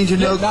that means you're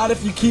no... Not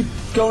if you keep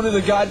going to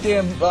the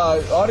goddamn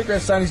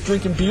autograph signings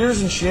drinking beers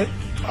and shit.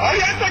 I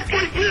like 3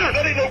 beers.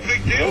 That ain't no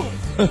big deal.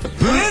 It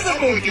is a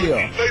big deal.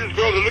 These ladies,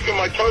 girls are looking at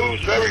my toes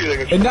and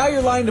everything. And now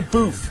you're lying to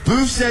Boof.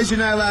 Boof says you're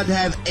not allowed to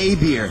have a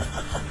beer.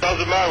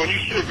 Doesn't matter. When you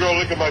see a girl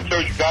look at my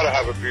toes, you gotta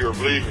have a beer.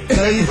 Believe me.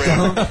 No, you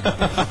don't.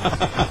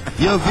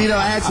 Yo, Vito,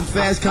 I had some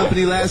fast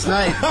company last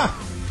night.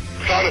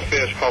 Kind of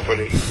fast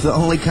company. The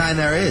only kind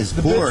there is.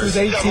 The bitch was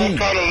 18. All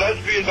kind of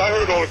lesbians. I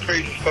heard all the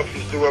crazy stuff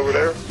you do over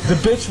there. The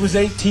bitch was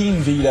 18,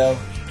 Vito.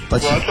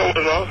 But Well, that's old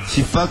enough.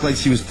 she fucked like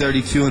she was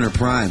 32 in her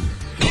prime.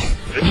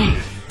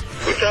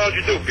 What the hell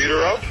did you do? Beat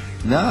her up?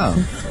 No.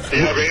 Did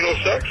you have anal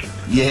sex?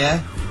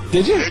 Yeah.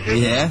 Did you?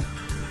 Yeah.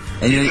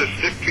 And These you are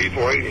sick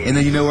people, ain't you? and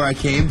then you know where I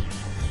came?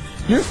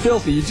 You're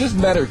filthy. You just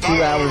met her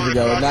 2 hours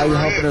ago, and now you're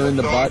helping her in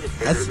the butt.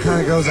 That's the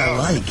kind of girls I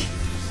like.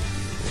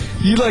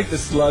 You like the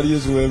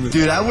sluttiest women.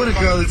 Dude, I want a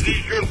girl that's...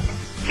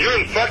 You're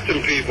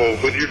infecting people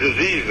with your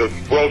disease, the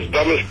world's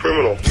dumbest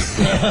criminal.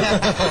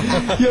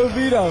 Yo,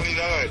 Vito.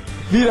 29.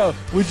 Vito,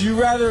 would you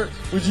rather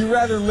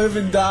live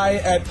and die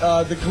at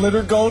the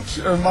Glitter Gulch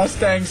or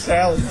Mustang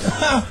Sally?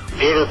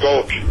 Glitter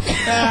Gulch.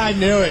 I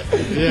knew it.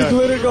 The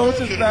Glitter Gulch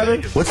is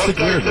better. What's the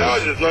glitter?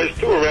 Mustang is nice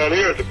too around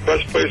here. It's the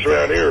best place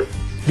around here.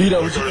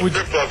 Vito, Go to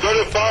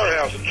the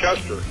firehouse in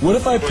Chester. what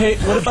if I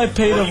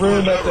paid a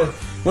room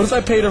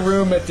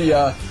at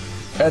the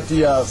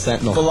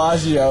Sentinel.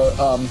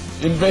 Bellagio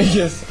in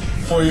Vegas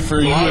for you for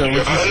a year? I Would you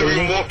never stay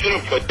even there? walked in a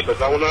place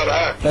because I will not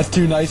act. That's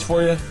too nice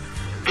for you?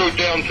 Go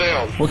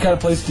downtown. What kind of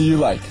place do you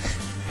like?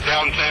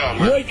 Downtown.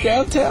 You like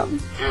downtown?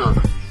 Here.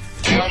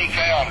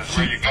 Downtown is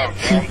where you go.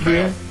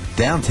 Downtown.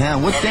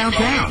 Downtown? What's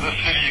downtown? This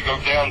city, you go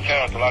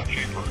downtown. It's a lot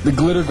cheaper. The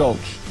Glitter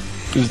Gulch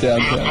is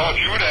downtown. Oh,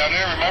 you were down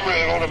there. Remember,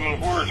 they hold them in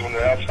whores when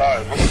they're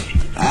outside.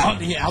 On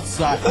the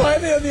outside. Why are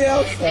they on the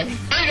outside?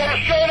 Hey, they're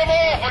showing them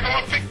off like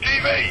on a big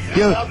TV.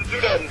 You're allowed to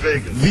do that in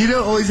Vegas.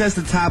 Vito always has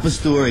to top a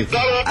story.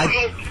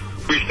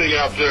 Everything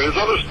out there. There's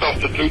other stuff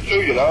to do,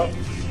 too, you know?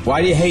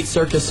 Why do you hate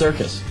Circus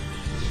Circus?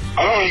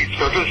 I don't eat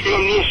circus because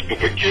I'm little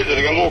stupid kids and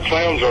they got little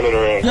clowns running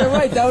around. Yeah,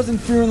 right. That was in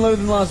Fear and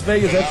Loathing in Las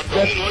Vegas. I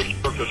don't like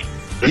circus.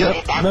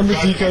 Yep. Remember,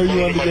 Zico, you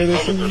wanted to go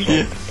this one?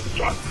 Yeah.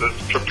 The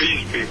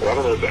trapeze people. I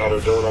don't know what the hell they're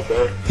doing up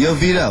there. Yo,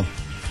 Vito.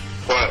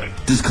 What?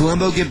 Does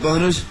Columbo get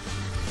boners?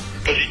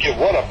 Does he get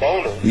what? A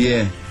boner?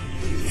 Yeah.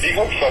 He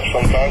hooks up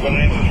sometimes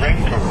underneath his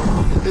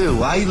raincoat. Ew,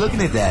 why are you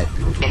looking at that?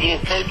 The little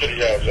coat that he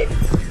has, that,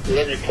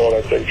 whatever you call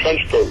that thing,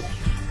 trench coat.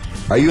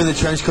 Are you in the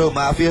trench coat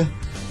mafia?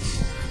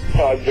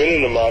 I've been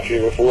in the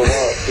mafia before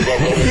now.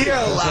 You're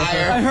a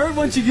liar. I heard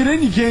once you get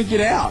in, you can't get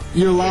out.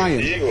 You're lying.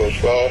 The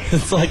Eagles, well.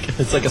 It's like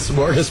a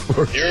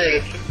smorgasbord. You're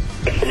in it.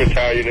 From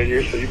Italian in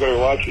here, so you better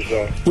watch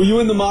yourself. Were you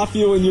in the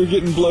mafia when you were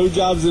getting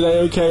blowjobs at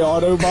AOK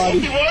Auto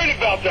Body? Don't be worried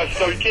about that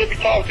stuff. You can't be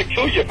told to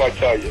kill you if I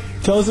tell you.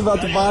 Tell us about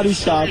the body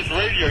shop.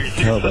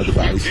 Tell about the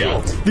body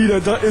shop.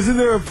 Vito, isn't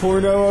there a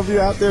porno of you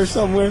out there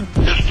somewhere?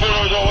 There's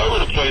pornos all over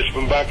the place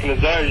from back in the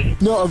day.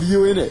 No, of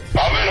you in it.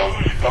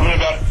 I'm in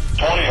about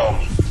 20 of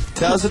them.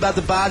 Tell us about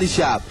the body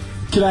shop.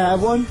 Can I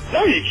have one?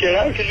 No, you can't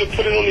have it because you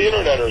put it on the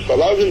internet or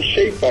something. I was in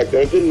shape back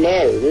then. It didn't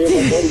matter. Me and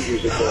my buddies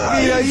used it.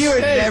 Vito, you were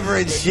never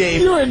in shape.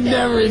 You were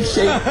never in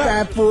shape,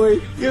 fat boy.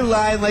 You're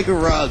lying like a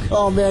rug.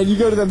 Oh, man, you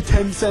go to them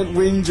 10-cent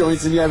wing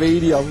joints and you have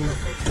 80 of them.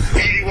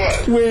 80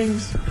 what?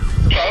 Wings.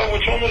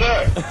 What's wrong with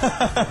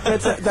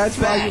that? That's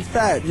why you're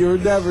fat. You were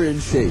never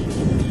in shape.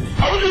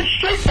 I was in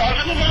shape. I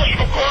was in the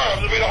national car. I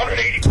was about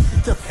 180.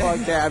 Get the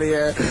fuck out of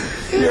here.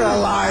 You're a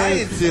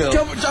liar.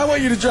 I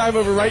want you to drive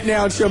over right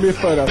now and show me a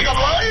photo. Think I'm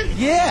lying?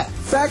 Yeah.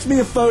 Fax me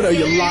a photo,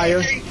 you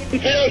liar.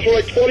 Pounds for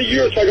like 20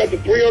 years. I got to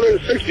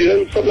 360.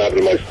 Then something happened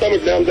to my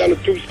stomach. Now I'm down to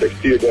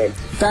 260 again.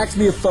 Fax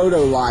me a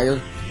photo, liar.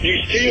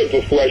 You've seen it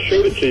before. I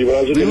showed it to you when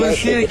I was in the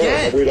national car.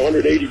 I weighed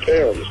 180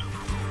 pounds.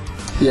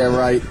 Yeah,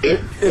 right.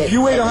 If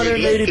you weighed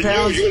 180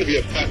 pounds... You're going to be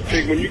a fat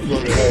pig when you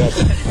grow the hell up.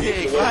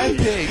 Fat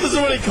pig. This is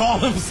what he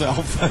called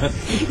himself.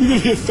 You're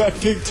going to be a fat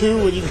pig, too,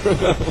 when you grow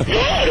up.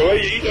 Yeah, the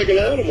way you eat like an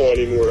animal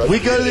anymore. We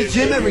go to the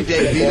gym every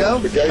day, Vito.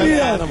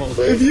 Yeah,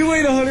 if you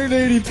weighed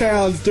 180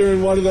 pounds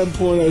during one of them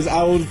pornos,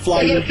 I would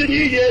fly you. Listen,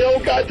 you eat your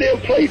own goddamn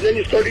plate, then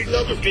you start eating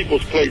other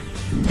people's plates.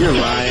 You're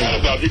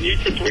lying. Didn't you eat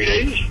for 3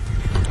 days?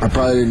 I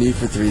probably didn't eat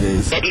for 3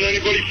 days. Doesn't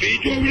anybody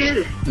feed you over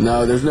there?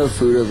 No, there's no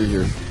food over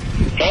here.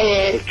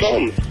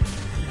 Come.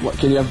 What,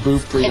 can you have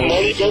booth pre Come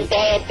on, you go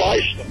buy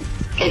stuff.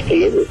 Just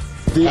deliver.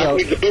 Vito.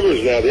 Acme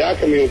delivers now. The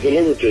Acme will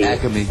deliver to you.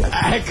 Acme.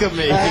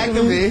 Acme Yeah,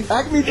 delivers? the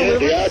Acme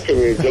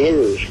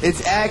delivers.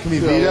 It's Acme,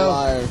 You're a Vito.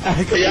 liar. The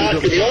Acme.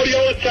 All the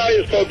old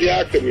Italians called the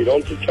Acme.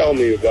 Don't you tell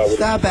me about it.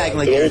 Stop acting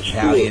like you're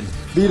Italian.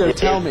 Vito,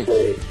 tell me,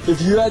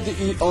 if you had to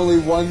eat only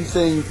one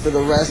thing for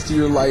the rest of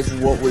your life,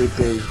 what would it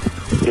be?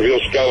 Real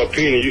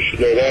scallopini, you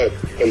should know that.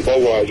 And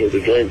Budweiser,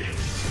 the drink.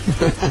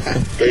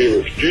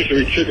 Favorite. Used to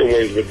be chicken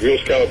wings, but real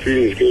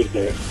scallopini is good,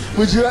 man.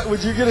 Would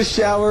you get a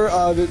shower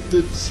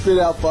that spit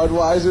out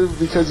Budweiser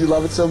because you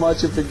love it so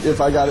much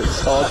if I got it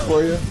installed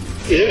for you?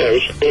 Yeah, it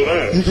was cool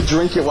that. You could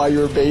drink it while you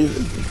were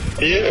bathing.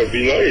 Yeah, it'd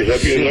be nice.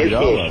 That'd be a nice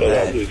little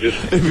setup.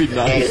 It'd be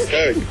nice.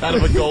 Out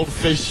of a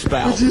goldfish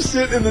spout. Would you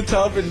sit in the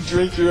tub and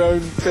drink your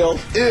own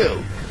filth?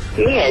 Ew.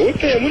 No,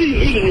 what are you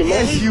losing your mind?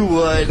 Yes, you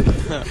would.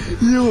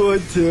 You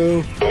would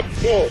too.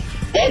 No.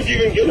 Why would you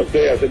even get a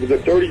bath? It was the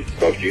dirty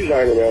stuff you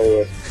hang around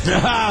with.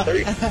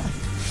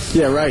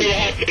 Yeah, right. You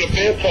have to get a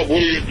bathtub where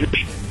you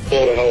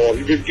all the hell off.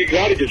 You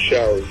gotta get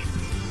showers.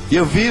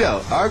 Yo,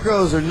 Vito, our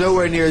girls are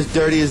nowhere near as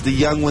dirty as the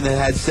young one that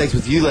had sex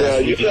with you last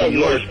week. Yeah, you have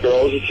nice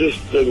girls. It's just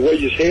the way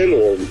you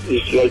handle them.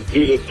 It's like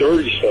do the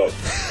dirty stuff.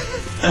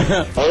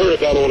 I heard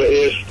about all the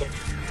ass stuff.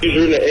 These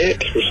are in the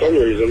ass for some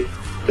reason.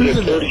 And the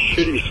dirty,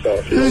 shitty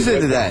stuff. Who's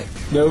into that?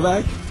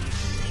 Novak?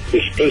 You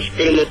spin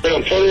them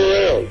around, turn them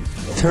around.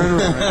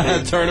 Turn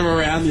around. Turn him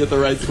around, you at the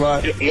right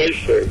spot. Get nice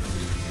thing.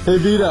 Hey,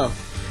 Vito,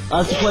 I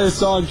have to play a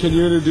song. Can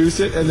you introduce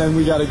it, and then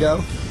we gotta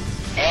go?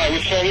 Alright,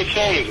 what song is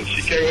it?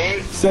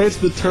 CKY? Say it's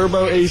the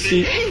Turbo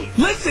AC.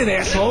 Listen,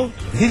 asshole!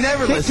 He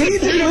never listens.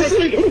 Can you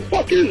listen? Who the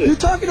fuck is You're it?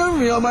 talking over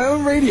me on my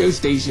own radio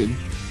station.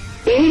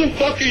 Well, who the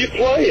fuck are you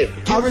playing?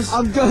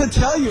 I'm gonna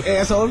tell you,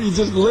 asshole, if you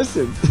just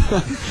listen.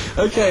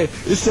 Okay,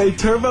 it's a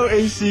Turbo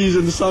ACs,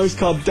 and the song's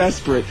called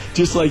Desperate,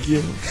 just like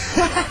you.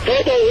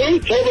 Turbo who?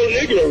 Turbo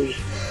Negroes.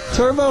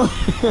 Turbo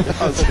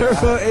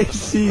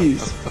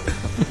ACs.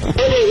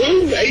 Turbo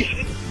who?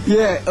 AC?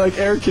 Yeah, like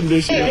air Hey, I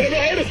conditioning. never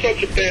heard of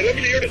such a band. Let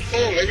me hear the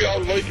song. Maybe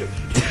I'll like it.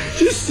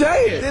 Just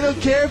say it. They don't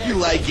care if you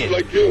like it.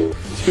 Like you.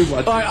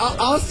 All right,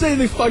 I'll say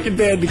the fucking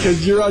band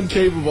because you're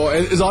incapable.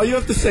 And all you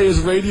have to say is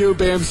Radio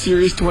Bam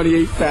Series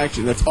 28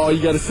 Faction. That's all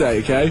you got to say,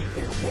 okay?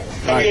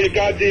 I got a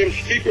goddamn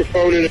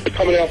speakerphone and it's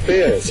coming out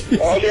fast.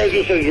 All there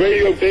is says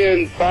Radio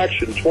Band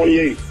Faction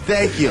 28.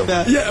 Thank you.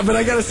 Yeah, but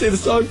I gotta say the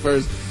song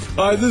first.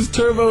 This is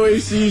Turbo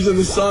ACs, and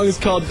the song is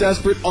called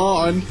Desperate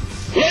On.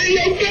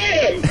 Radio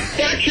Band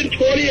Faction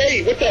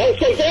 28. What the hell?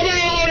 So tell me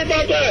all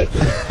about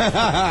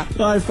that.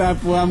 All right,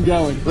 fat boy, I'm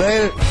going.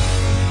 Later.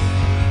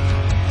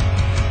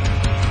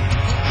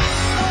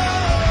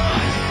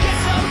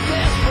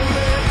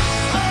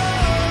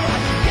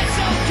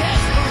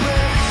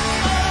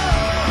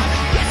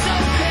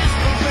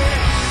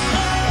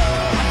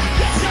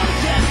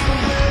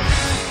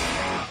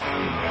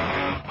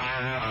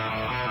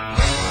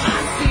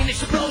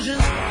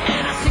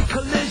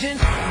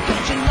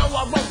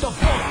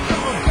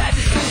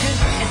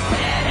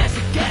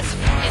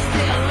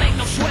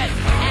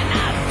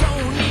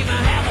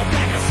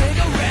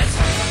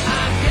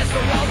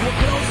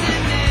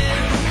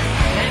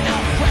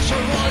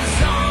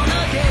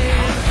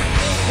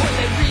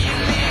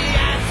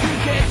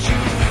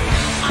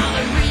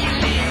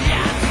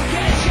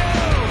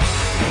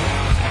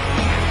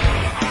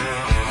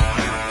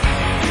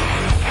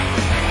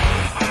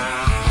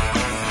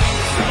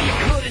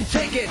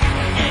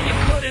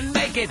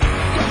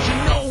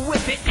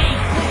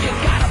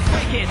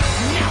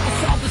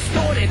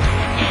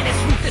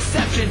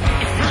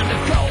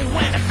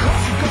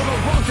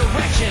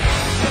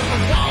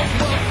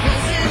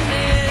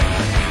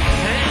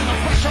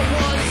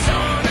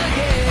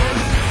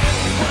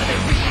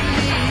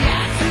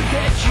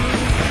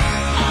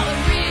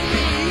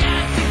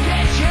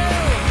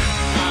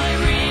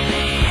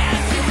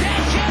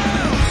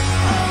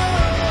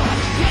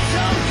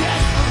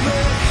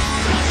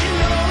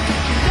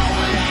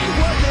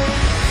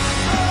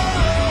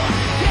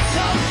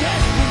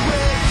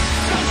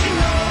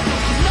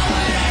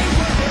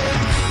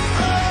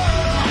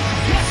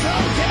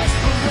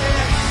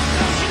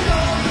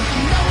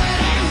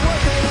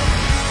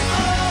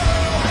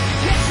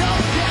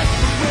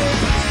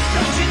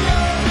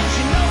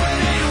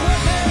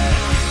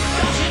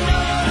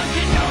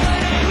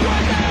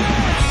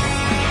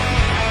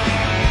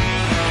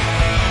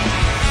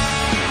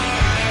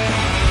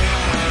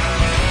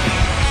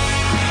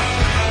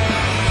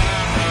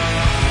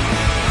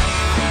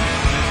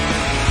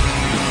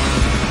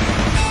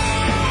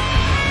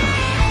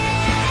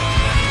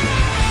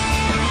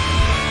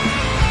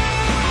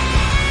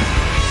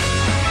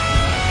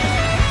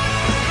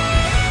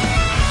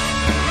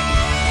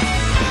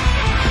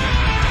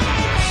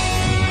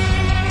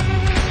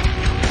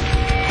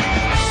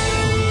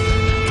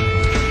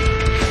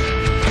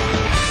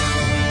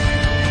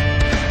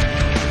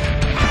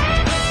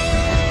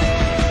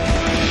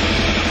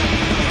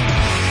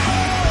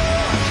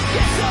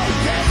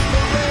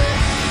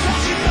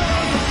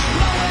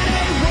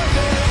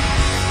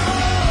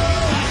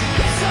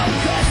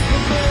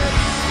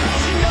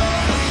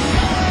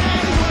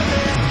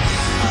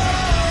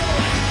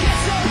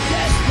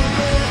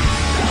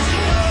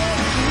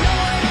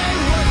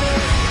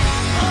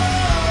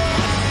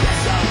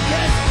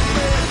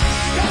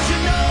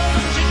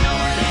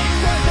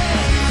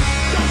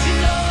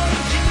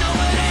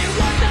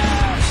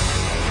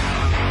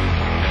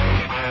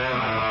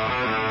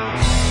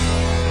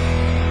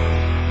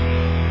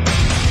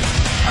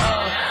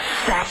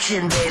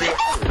 Baby.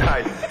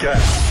 Nice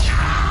guess.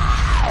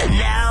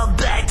 Now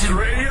back to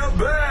Radio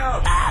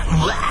Bell.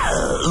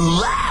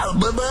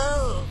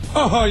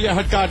 Oh,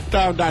 yeah,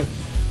 goddamn that.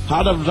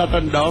 Adam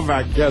Sutton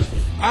Novak, yes.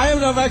 I am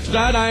Novak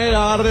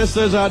Stein. This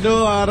is a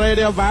new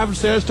Radio Bam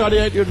Series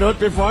 28 you knew it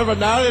before, but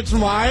now it's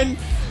mine.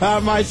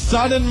 My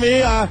son and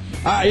me,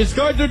 he's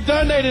going to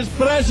donate his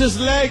precious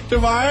leg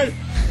tomorrow.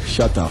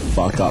 Shut the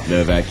fuck up,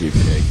 Novak, you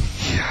pig.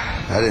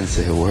 I didn't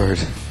say a word.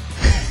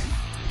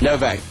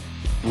 Novak.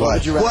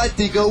 What,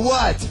 Dico,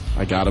 what?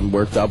 I got him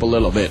worked up a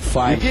little bit.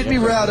 Fine. You get me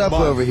riled up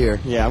over here.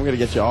 Yeah, I'm going to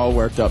get you all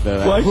worked up,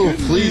 Novak. Why couldn't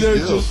please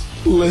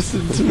just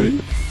listen to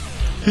me?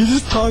 He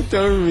just talked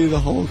over me the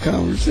whole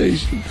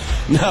conversation.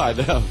 No, I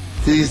know.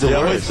 He's the worst. He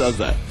always does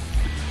that.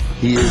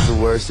 He is the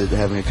worst at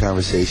having a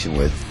conversation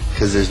with,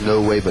 because there's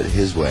no way but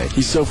his way.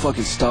 He's so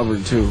fucking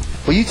stubborn, too.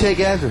 Well, you take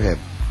after him.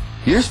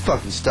 You're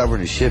fucking stubborn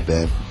as shit,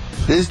 man.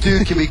 This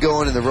dude can be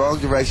going in the wrong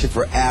direction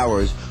for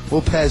hours.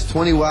 We'll pass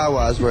 20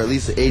 Wawas where at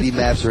least 80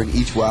 maps are in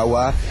each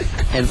Wawa.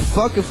 And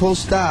fuck if he'll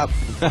stop.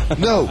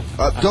 No,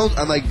 don't.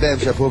 I'm like, bam,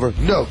 shut over.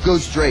 No, go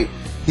straight.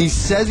 He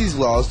says he's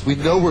lost. We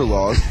know we're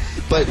lost.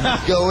 But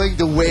he's going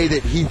the way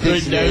that he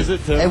thinks he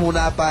is. And will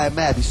not buy a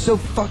map. He's so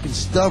fucking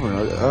stubborn.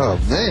 Oh,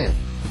 man.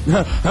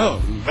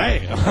 Oh,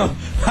 man.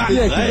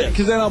 Yeah,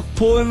 because then I'll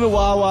pull into the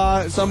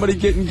Wawa, somebody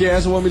getting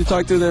gas and want me to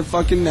talk to their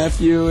fucking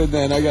nephew, and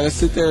then I gotta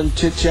sit there and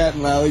chit-chat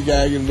and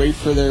lollygag and wait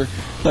for their,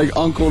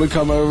 uncle to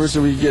come over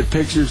so we can get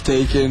pictures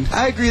taken.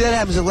 I agree, that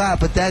happens a lot,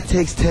 but that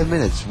takes 10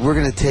 minutes. We're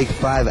gonna take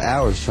 5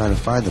 hours trying to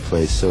find the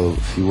place, so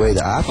if you weigh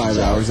the options 5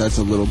 hours, that's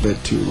a little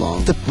bit too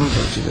long.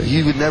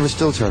 You would never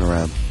still turn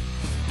around.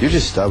 You're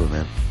just stubborn,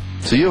 man.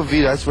 So you're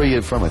Vito, that's where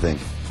you're from, I think.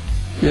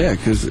 Yeah,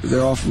 because they're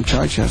all from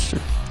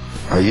Chichester.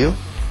 Are you?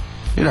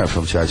 You're not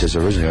from Chichester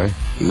originally, are you?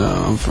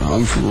 No,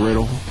 I'm from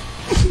Riddle.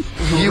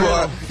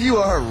 You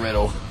are a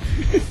riddle.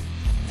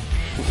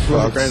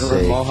 From the Grand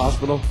River Mall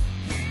Hospital.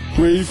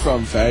 Where are you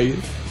from, faggot?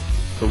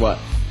 For what?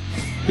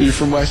 Are you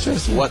from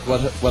Westchester?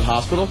 What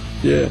hospital?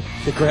 Yeah.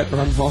 The Grand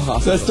River Mall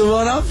Hospital. That's the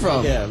one I'm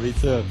from. Yeah, me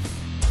too.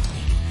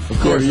 Of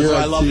course, that's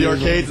why I love the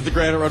arcades at the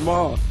Grand River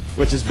Mall,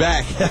 which is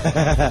back.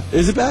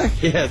 Is it back?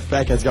 Yeah, it's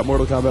back. It's got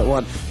Mortal Kombat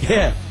 1.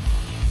 Yeah.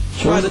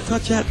 Try to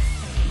touch that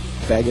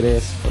faggot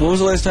ass. When was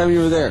the last time you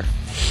were there?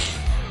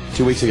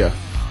 2 weeks ago.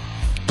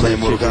 Playing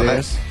Mortal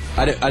Kombat?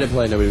 I didn't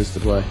play. Nobody was to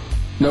play.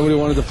 Nobody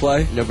wanted to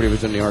play? Nobody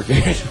was in the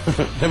arcade.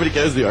 Nobody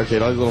goes to the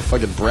arcade. All these little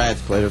fucking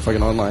brats play their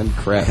fucking online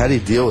crap. How do you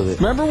deal with it?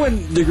 Remember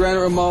when the Grand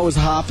River Mall was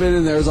hopping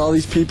and there was all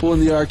these people in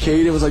the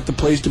arcade? It was like the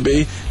place to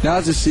be. Now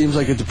it just seems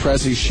like a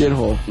depressing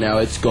shithole. Now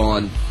it's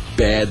gone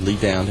badly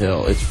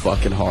downhill. It's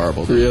fucking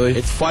horrible. Really?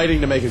 It's fighting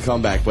to make a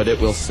comeback, but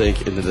it will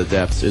sink into the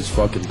depths. It's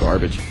fucking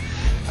garbage.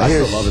 I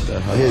still love it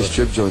though. I hear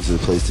strip joints are the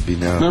place to be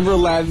now. Remember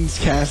Aladdin's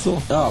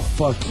Castle? Oh,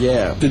 fuck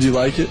yeah. Did you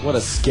like it? What a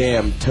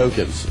scam.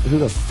 Tokens. Who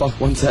the fuck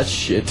wants that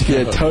shit?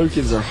 Yeah,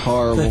 tokens are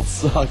horrible. That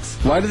sucks.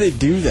 Why do they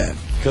do that?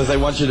 Because they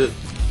want you to...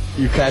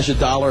 You cash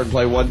 $1 and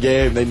play one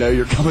game, they know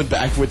you're coming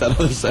back with that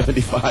other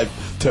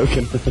 75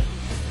 token.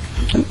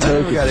 I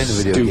never got into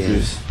video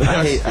games.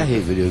 I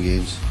hate video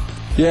games.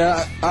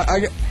 Yeah,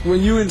 I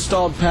when you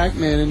installed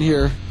Pac-Man in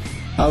here,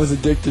 I was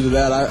addicted to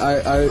that.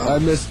 I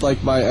missed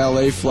like my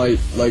LA flight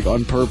like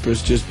on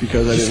purpose just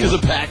because I didn't. Because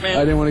of Pac-Man?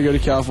 I didn't want to go to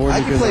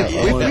California.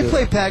 We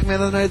played Pac-Man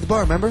the other night at the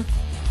bar. Remember?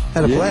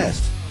 Had a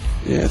blast.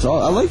 Yeah, it's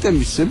all. I like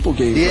them simple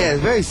games. Yeah,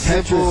 it's very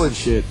simple and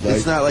shit.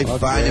 It's not like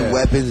finding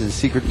weapons and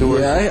secret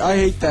doors. Yeah, I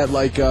hate that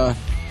like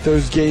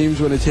those games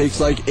when it takes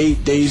like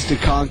 8 days to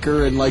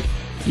conquer and like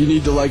you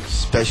need to like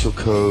special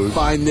code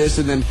find this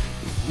and then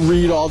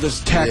read all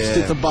this text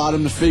at the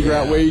bottom to figure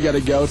out where you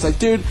gotta go. It's like,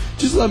 dude,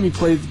 just let me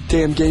play the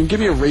damn game. Give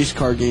me a race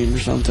car game or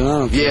something. I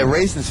don't care. Yeah,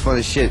 racing's fun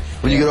as shit.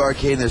 When you go to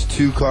arcade and there's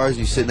 2 cars and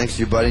you sit next to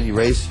your buddy and you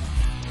race.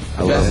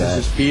 I love that.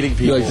 Just beating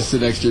people. You like to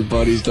sit next to your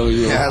buddies, don't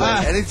you? Yeah,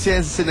 like any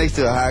chance to sit next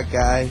to a hot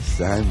guy,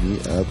 sign me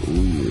up.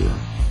 Ooh, yeah.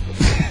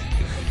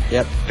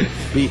 Yep.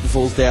 Beating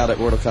fools down at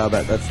Mortal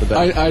Kombat. That's the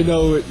best. I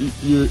know what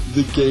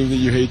the game that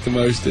you hate the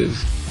most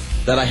is.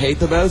 That I hate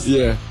the most?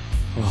 Yeah.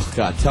 Oh,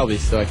 God. Tell me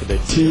so I can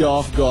think. Tee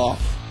off golf.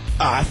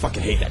 Oh, I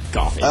fucking hate that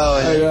golf.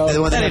 Oh, and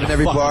the one that in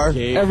every bar?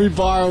 Game. Every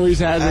bar always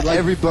has it, like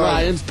every bar.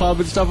 Ryan's Pub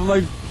and stuff. I'm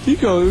like,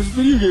 Pico, this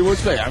video game,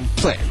 what's that? I'm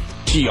playing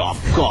tee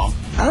off golf.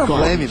 I don't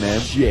blame you, man.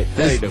 Shit,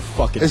 that ain't no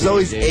fucking There's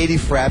always game. 80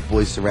 frat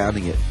boys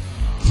surrounding it.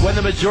 When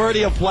the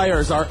majority of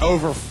players are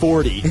over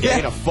 40, it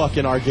ain't a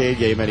fucking arcade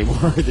game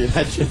anymore, dude.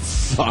 That shit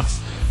sucks.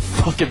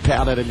 Fucking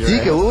pound it in your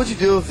Dika, ass. what would you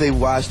do if they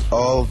washed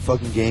all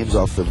fucking games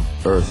off the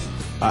earth?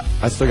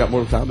 I still got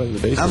Mortal Kombat in the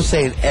basement. I'm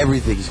saying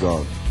everything's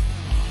gone.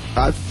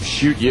 I'd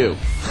shoot you.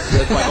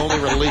 That's my only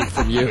relief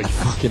from you, you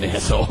fucking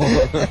asshole.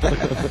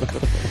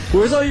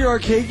 Where's all your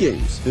arcade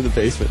games? In the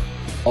basement.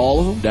 All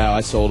of them? No,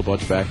 I sold a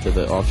bunch back to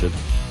the auction.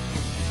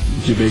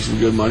 Did you make some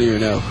good money or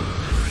no?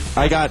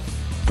 I got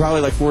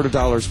probably like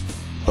 $400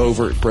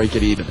 over break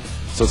it even.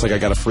 So it's like I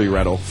got a free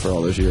rental for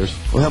all those years.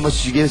 Well, how much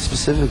did you give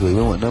specifically? We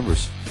don't want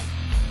numbers.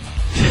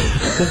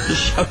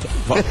 Shut the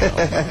fuck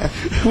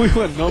up. We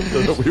want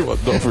numbers. We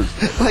want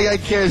numbers. Like, I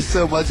care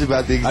so much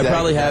about the exact I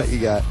probably have you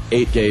got.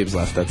 8 games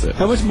left, that's it.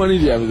 How much money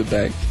do you have in the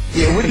bank?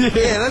 Yeah, what do you,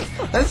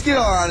 let's get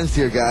all honest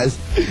here, guys.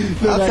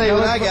 I'll tell you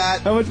what I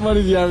got. How much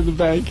money do you have in the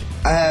bank?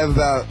 I have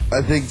about,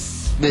 I think,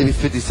 maybe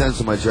 50 cents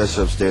on my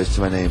dresser upstairs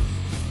to my name.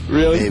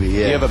 Really? Maybe,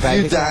 yeah. You have a bank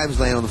few account? dimes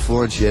laying on the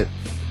floor and shit.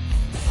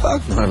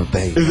 Fuck no, I have a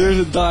bank. If there's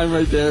a dime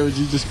right there, would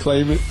you just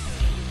claim it?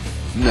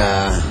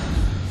 Nah.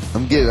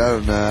 I'm getting, I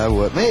don't know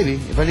what. Maybe.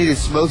 If I needed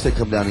smokes, I'd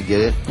come down and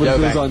get it. What if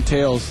it was on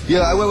Tails?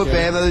 Yeah, I went with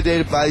Bam the other day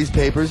to buy these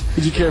papers.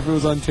 Would you care if it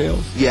was on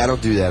Tails? Yeah, I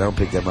don't do that. I don't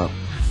pick them up.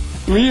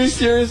 Were you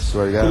serious?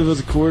 Swear to God. What if it was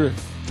a quarter?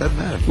 Doesn't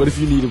matter. What if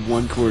you needed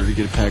 1 quarter to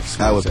get a pack of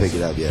smokes? I would pick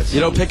it up, yes.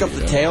 You don't pick up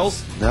the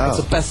tails? No. That's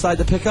the best side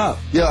to pick up.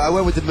 Yo, I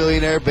went with the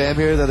millionaire Bam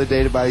here the other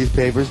day to buy these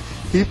papers.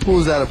 He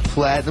pulls out a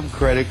platinum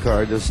credit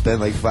card to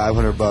spend like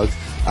 $500.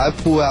 I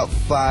pull out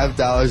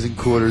 $5 in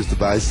quarters to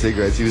buy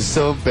cigarettes. He was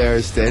so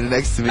embarrassed standing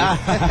next to me.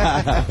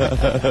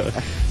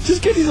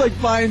 Just because he's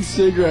like buying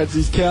cigarettes,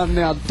 he's counting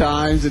out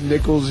dimes and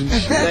nickels and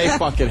shit. They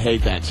fucking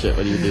hate that shit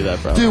when you do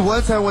that, bro. Dude,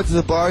 one time I went to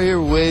the bar here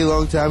way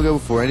long time ago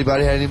before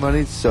anybody had any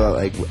money. So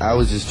like I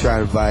was just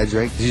trying to buy a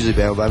drink. Usually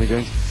Bam will buy me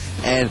drinks.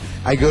 And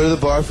I go to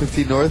the bar,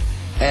 15 North,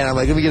 and I'm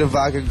like, let me get a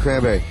vodka and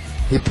cranberry.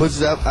 He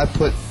puts it up. I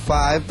put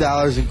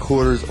 $5 in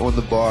quarters on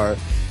the bar.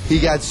 He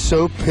got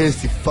so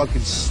pissed he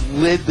fucking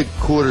slid the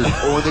quarters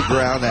on the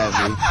ground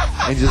at me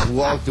and just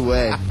walked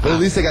away. But at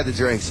least I got the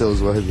drink, so it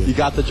was worth it. You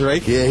got the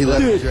drink? Yeah, he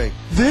left Dude, the drink.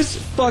 This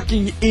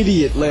fucking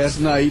idiot last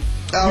night.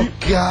 Oh,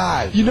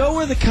 God. You know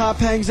where the cop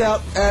hangs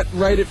out at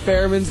right at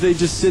Fairman's? They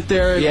just sit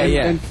there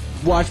and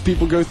watch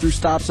people go through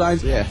stop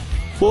signs? Yeah.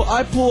 Well,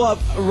 I pull up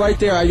right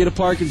there. I get a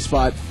parking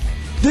spot.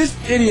 This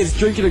idiot's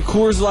drinking a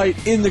Coors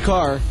Light in the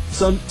car.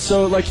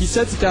 So like, he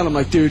sets it down. I'm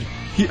like, dude,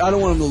 I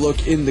don't want him to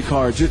look in the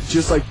car.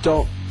 Just like,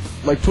 don't,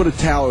 like, put a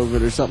towel over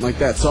it or something like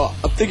that. So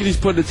I'm thinking he's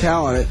putting a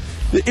towel on it.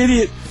 The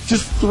idiot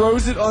just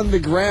throws it on the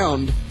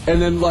ground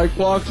and then like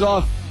walks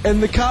off,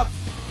 and the cop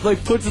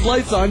like puts his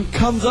lights on,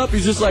 comes up,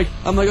 he's just like,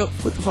 I'm like, oh,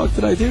 what the fuck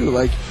did I do?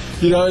 Like,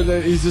 you know, and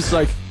then he's just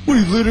like, what,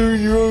 you litter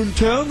in your own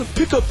town?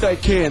 Pick up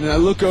that can. And I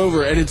look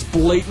over, and it's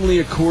blatantly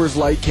a Coors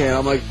Light can.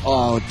 I'm like,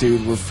 oh,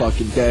 dude, we're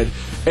fucking dead.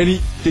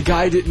 And the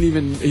guy didn't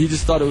even, he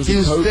just thought it was He a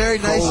was Coke very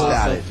nice Cola.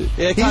 about it.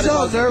 Yeah, He's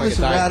all like nervous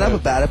a and Diet riled up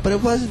Coke. about it, but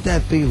it wasn't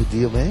that big of a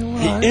deal,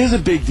 man. It is a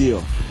big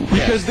deal.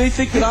 Because they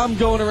think that I'm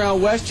going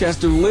around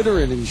Westchester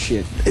littering and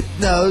shit.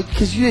 No,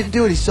 because you didn't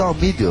do it. He saw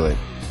me do it.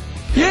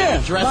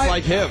 Yeah. Dressed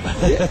like him.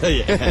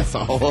 Yeah,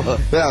 asshole.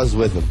 But I was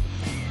with him.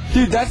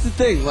 Dude, that's the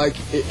thing. Like,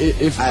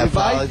 if I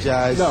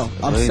apologize. No,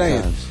 I'm a million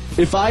saying, times.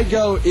 if I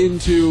go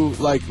into,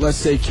 like, let's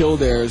say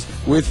Kildare's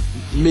with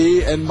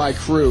me and my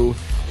crew,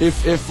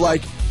 if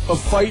like a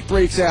fight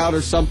breaks out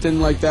or something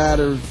like that,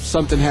 or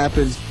something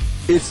happens,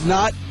 it's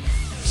not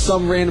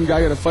some random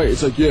guy got a fight.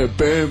 It's like, yeah,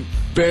 Bam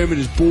and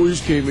his boys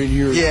came in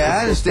here. Yeah,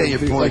 I understand your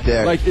point like,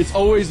 there. Like, it's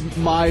always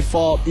my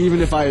fault, even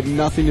if I had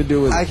nothing to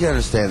do with it. I can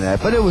understand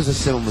that, but it was a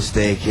simple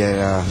mistake,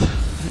 and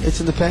it's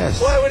in the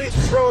past. Why would he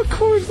throw a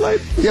Coors Light?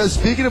 Yo,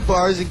 speaking of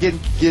bars and getting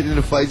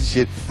into fights and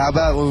shit, how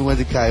about when we went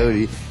to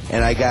Coyote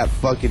and I got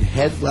fucking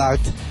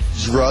headlocked,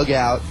 drug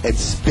out, and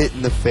spit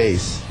in the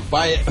face?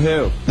 By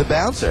who? The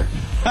bouncer.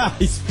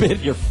 He spit in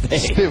your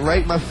face. Spit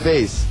right in my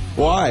face.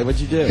 Why? What'd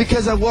you do?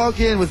 Because I walk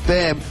in with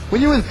Bam.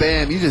 When you're with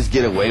Bam, you just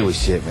get away with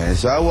shit, man.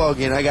 So I walk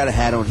in, I got a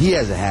hat on. He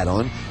has a hat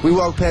on. We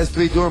walk past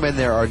 3 doormen.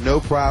 There are no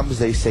problems.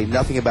 They say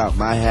nothing about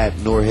my hat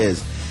nor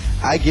his.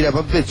 I get up.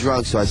 I'm a bit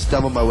drunk, so I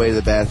stumble my way to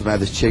the bathroom. I have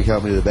this chick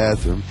help me to the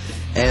bathroom.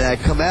 And I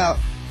come out.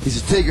 He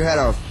says, take your hat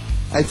off.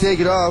 I take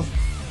it off.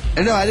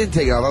 And no, I didn't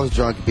take it off. I was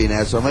drunk and being an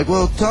asshole. I'm like,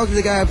 well, talk to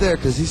the guy up there,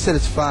 because he said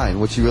it's fine,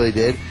 which he really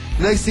did.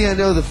 Next thing I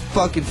know, the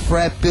fucking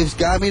frat bitch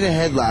got me in a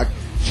headlock,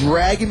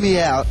 dragging me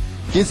out,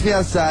 gets me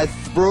outside,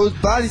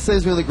 body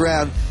slams me on the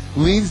ground,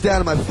 leans down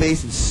in my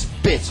face, and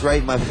spits right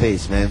in my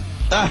face, man.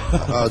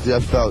 Oh, dude, I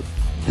felt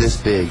this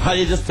big. How do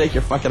you just take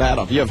your fucking hat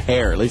off? You have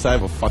hair. At least I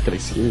have a fucking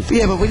excuse.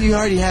 Yeah, but when you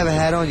already have a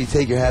hat on, you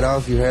take your hat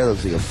off, your hair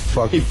looks like a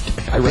fucking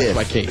I rest biff.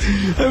 my case.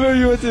 I remember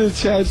you went to the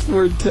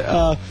transport,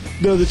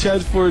 the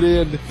transport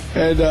inn,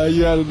 and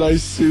you had a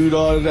nice suit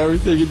on and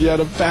everything, and you had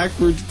a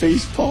backwards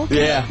baseball cap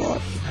Yeah.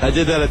 on. I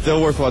did that at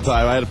Dilworth one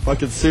time. I had a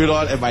fucking suit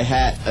on and my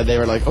hat, and they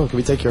were like, oh, can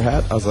we take your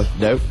hat? I was like,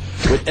 nope.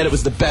 And it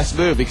was the best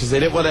move because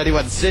they didn't want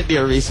anyone to sit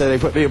near me, so they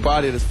put me and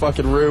Bonnie in this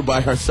fucking room by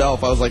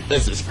herself. I was like,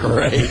 this is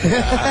great.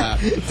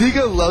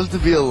 Tico loves to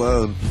be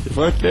alone.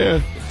 Fuck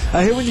yeah.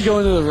 I hate when you go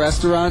into the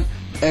restaurant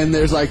and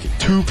there's like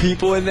 2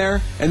 people in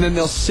there, and then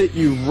they'll sit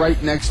you right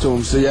next to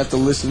them, so you have to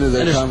listen to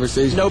their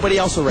conversation. Nobody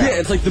else around. Yeah,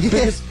 it's like the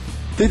biggest.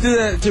 They did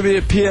that to me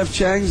at P.F.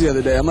 Chang's the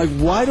other day. I'm like,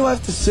 why do I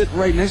have to sit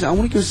right next to I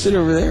want to go sit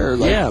over there.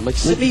 Like, Yeah, like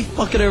sit me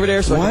fucking over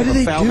there so why I do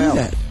can they have a do foul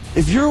mouth. that?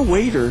 If you're a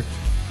waiter,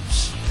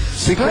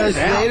 Because cut it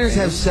out, waiters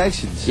man. have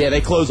sections. Yeah,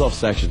 they close off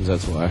sections,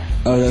 that's why.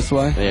 Oh, that's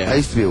why? Yeah. I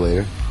used to be a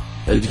waiter.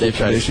 They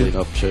try to clean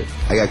up shit.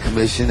 I got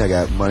commission. I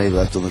got money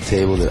left on the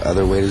table that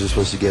other waiters are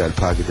supposed to get. I'd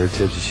pocket their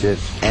tips and shit.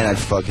 And I'd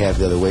fuck half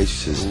the other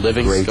waitresses.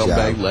 Living Great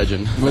scumbag job.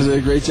 legend. Was it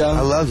a great job?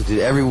 I loved it, dude.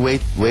 Every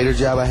waiter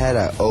job I had,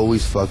 I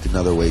always fucked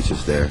another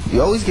waitress there.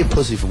 You always get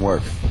pussy from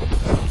work.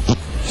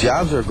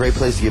 Jobs are a great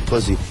place to get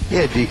pussy.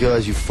 Yeah, Dico,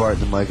 as you fart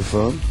in the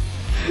microphone.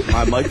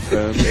 My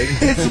microphone, baby.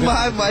 It's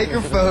my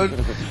microphone.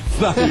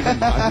 It's not even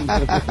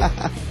mine.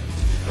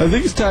 I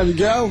think it's time to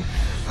go.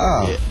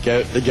 Oh.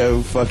 Yeah,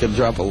 go fucking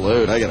drop a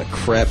load. I got a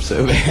crap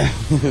so bad.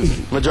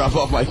 I'm gonna drop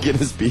off my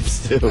Guinness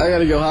beefs too. I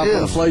gotta go hop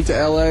on a flight to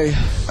L.A.,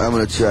 I'm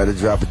gonna try to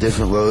drop a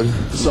different load.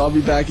 so I'll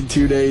be back in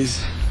 2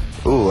 days.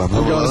 Ooh, I'm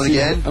home going alone to see,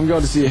 again? I'm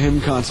going to see a hymn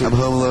concert. I'm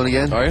home alone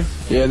again? Are you?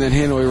 Yeah, and then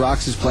Hanoi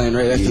Rocks is playing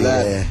right after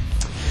that. Yeah.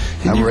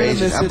 And I'm you're gonna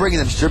raging. miss I'm it. bringing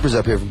them strippers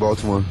up here from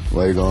Baltimore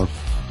while you're gone.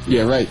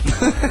 Yeah, right.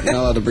 You're not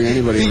allowed to bring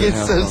anybody He in the gets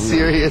house. so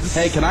serious.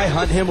 Hey, can I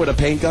hunt him with a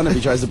paint gun if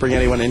he tries to bring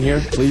anyone in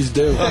here? Please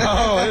do.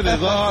 Oh, it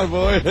is on,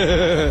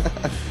 boy.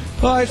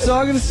 All right, so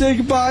I'm going to say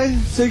goodbye.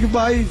 Say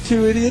goodbye, you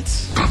 2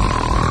 idiots.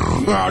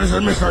 Oh, this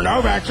is Mr.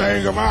 Novak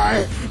saying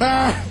goodbye.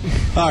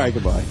 All right,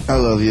 goodbye. I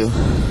love you.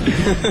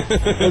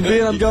 And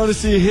being I'm going to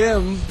see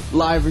him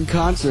live in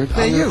concert, Man,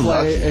 I'm going you're to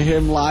play lucky. a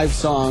him live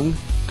song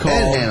called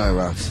And Hanoi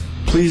Rocks.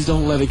 Please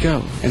Don't Let It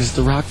Go. And it's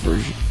the rock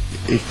version.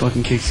 It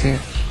fucking kicks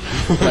ass.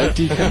 Right,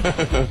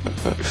 Tico?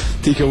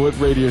 Tico, what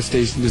radio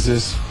station is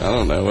this? I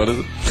don't know. What is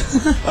it?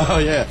 Oh,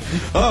 yeah.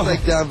 Oh,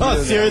 Like down below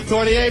that. Sirius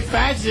 28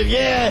 Faction,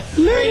 yeah.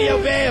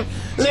 Radio Bam.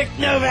 Lick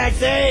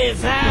Novak's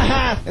ass.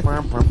 Ha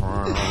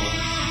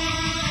ha.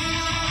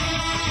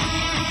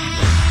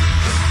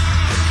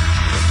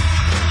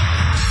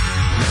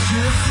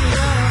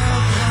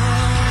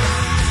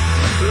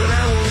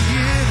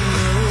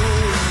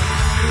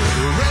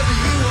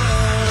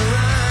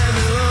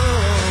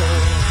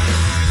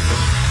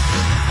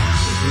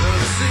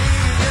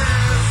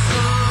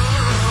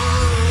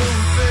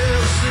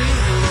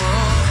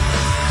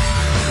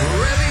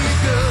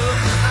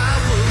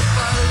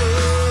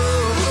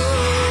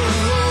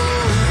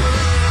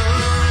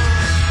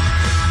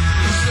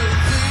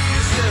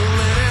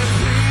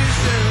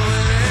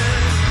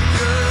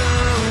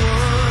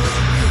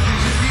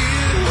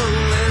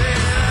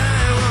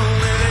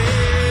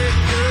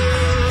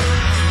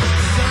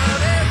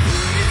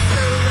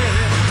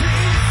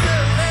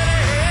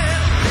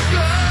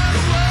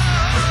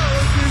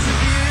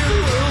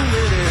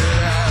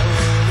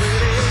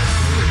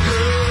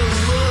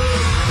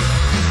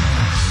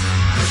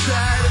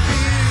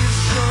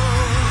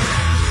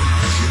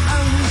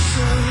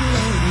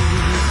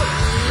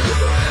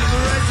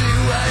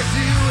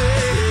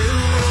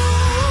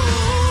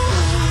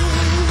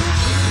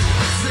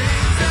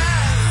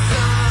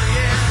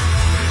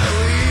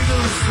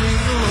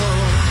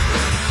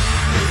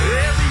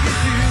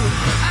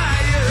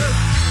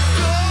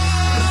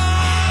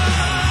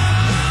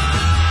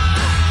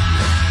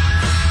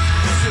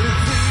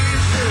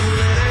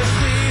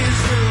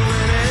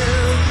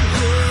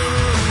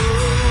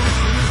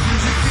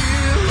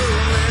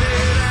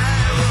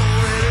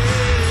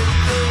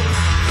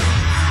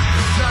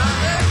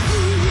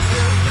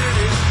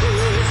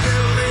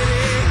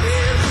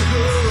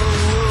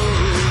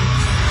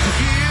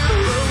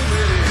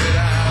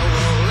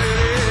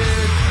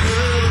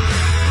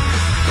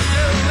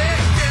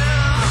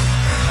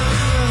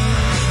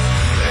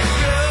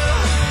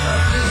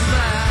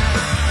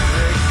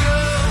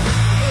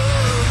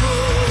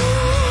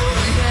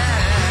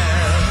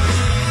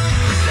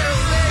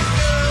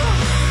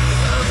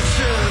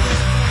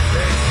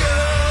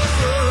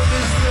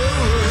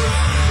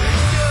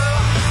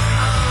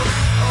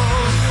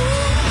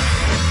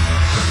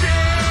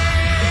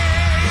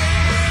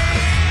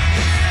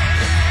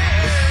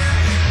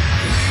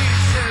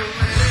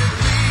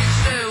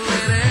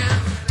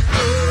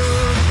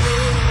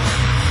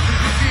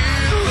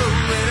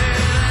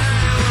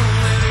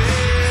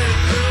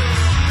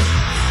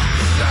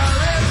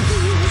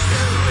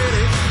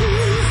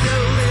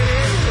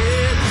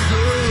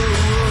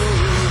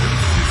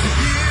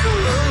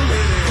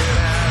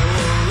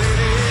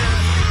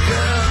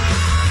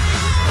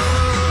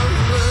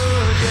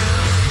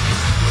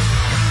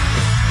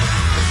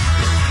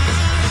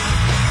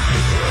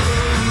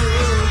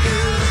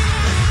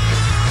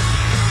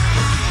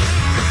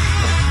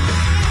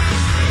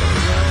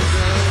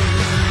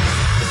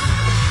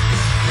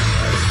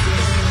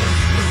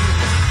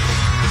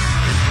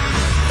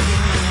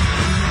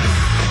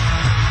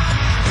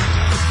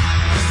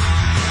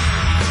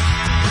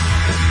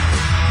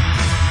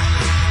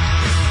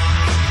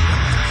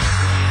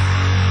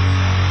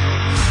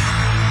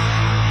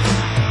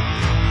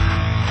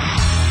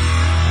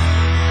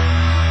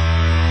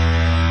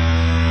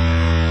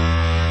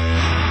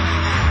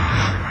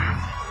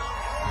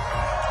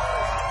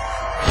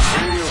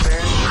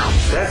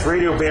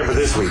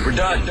 this week. We're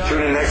done.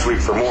 Tune in next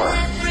week for more.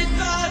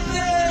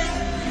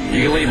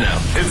 You can leave now.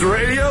 It's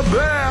Radio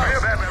Bam.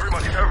 Radio Bam every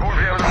Monday, 4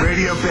 p.m.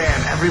 Radio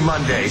Bam every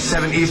Monday,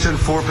 7 Eastern,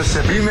 4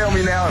 Pacific. Email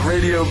me now at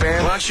Radio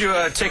Bam. Why don't you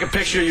take a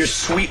picture of your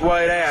sweet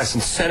white ass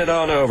and send it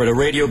on over to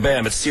Radio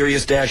Bam at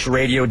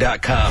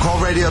Sirius-Radio.com.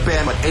 Call Radio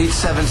Bam at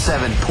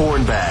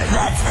 877-PORN-BAG.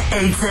 That's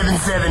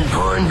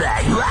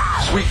 877-PORN-BAG.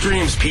 Wow. Sweet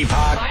dreams,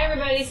 Peapod. Bye,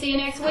 everybody. See you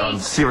next week. On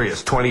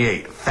Sirius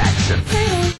 28, Faction.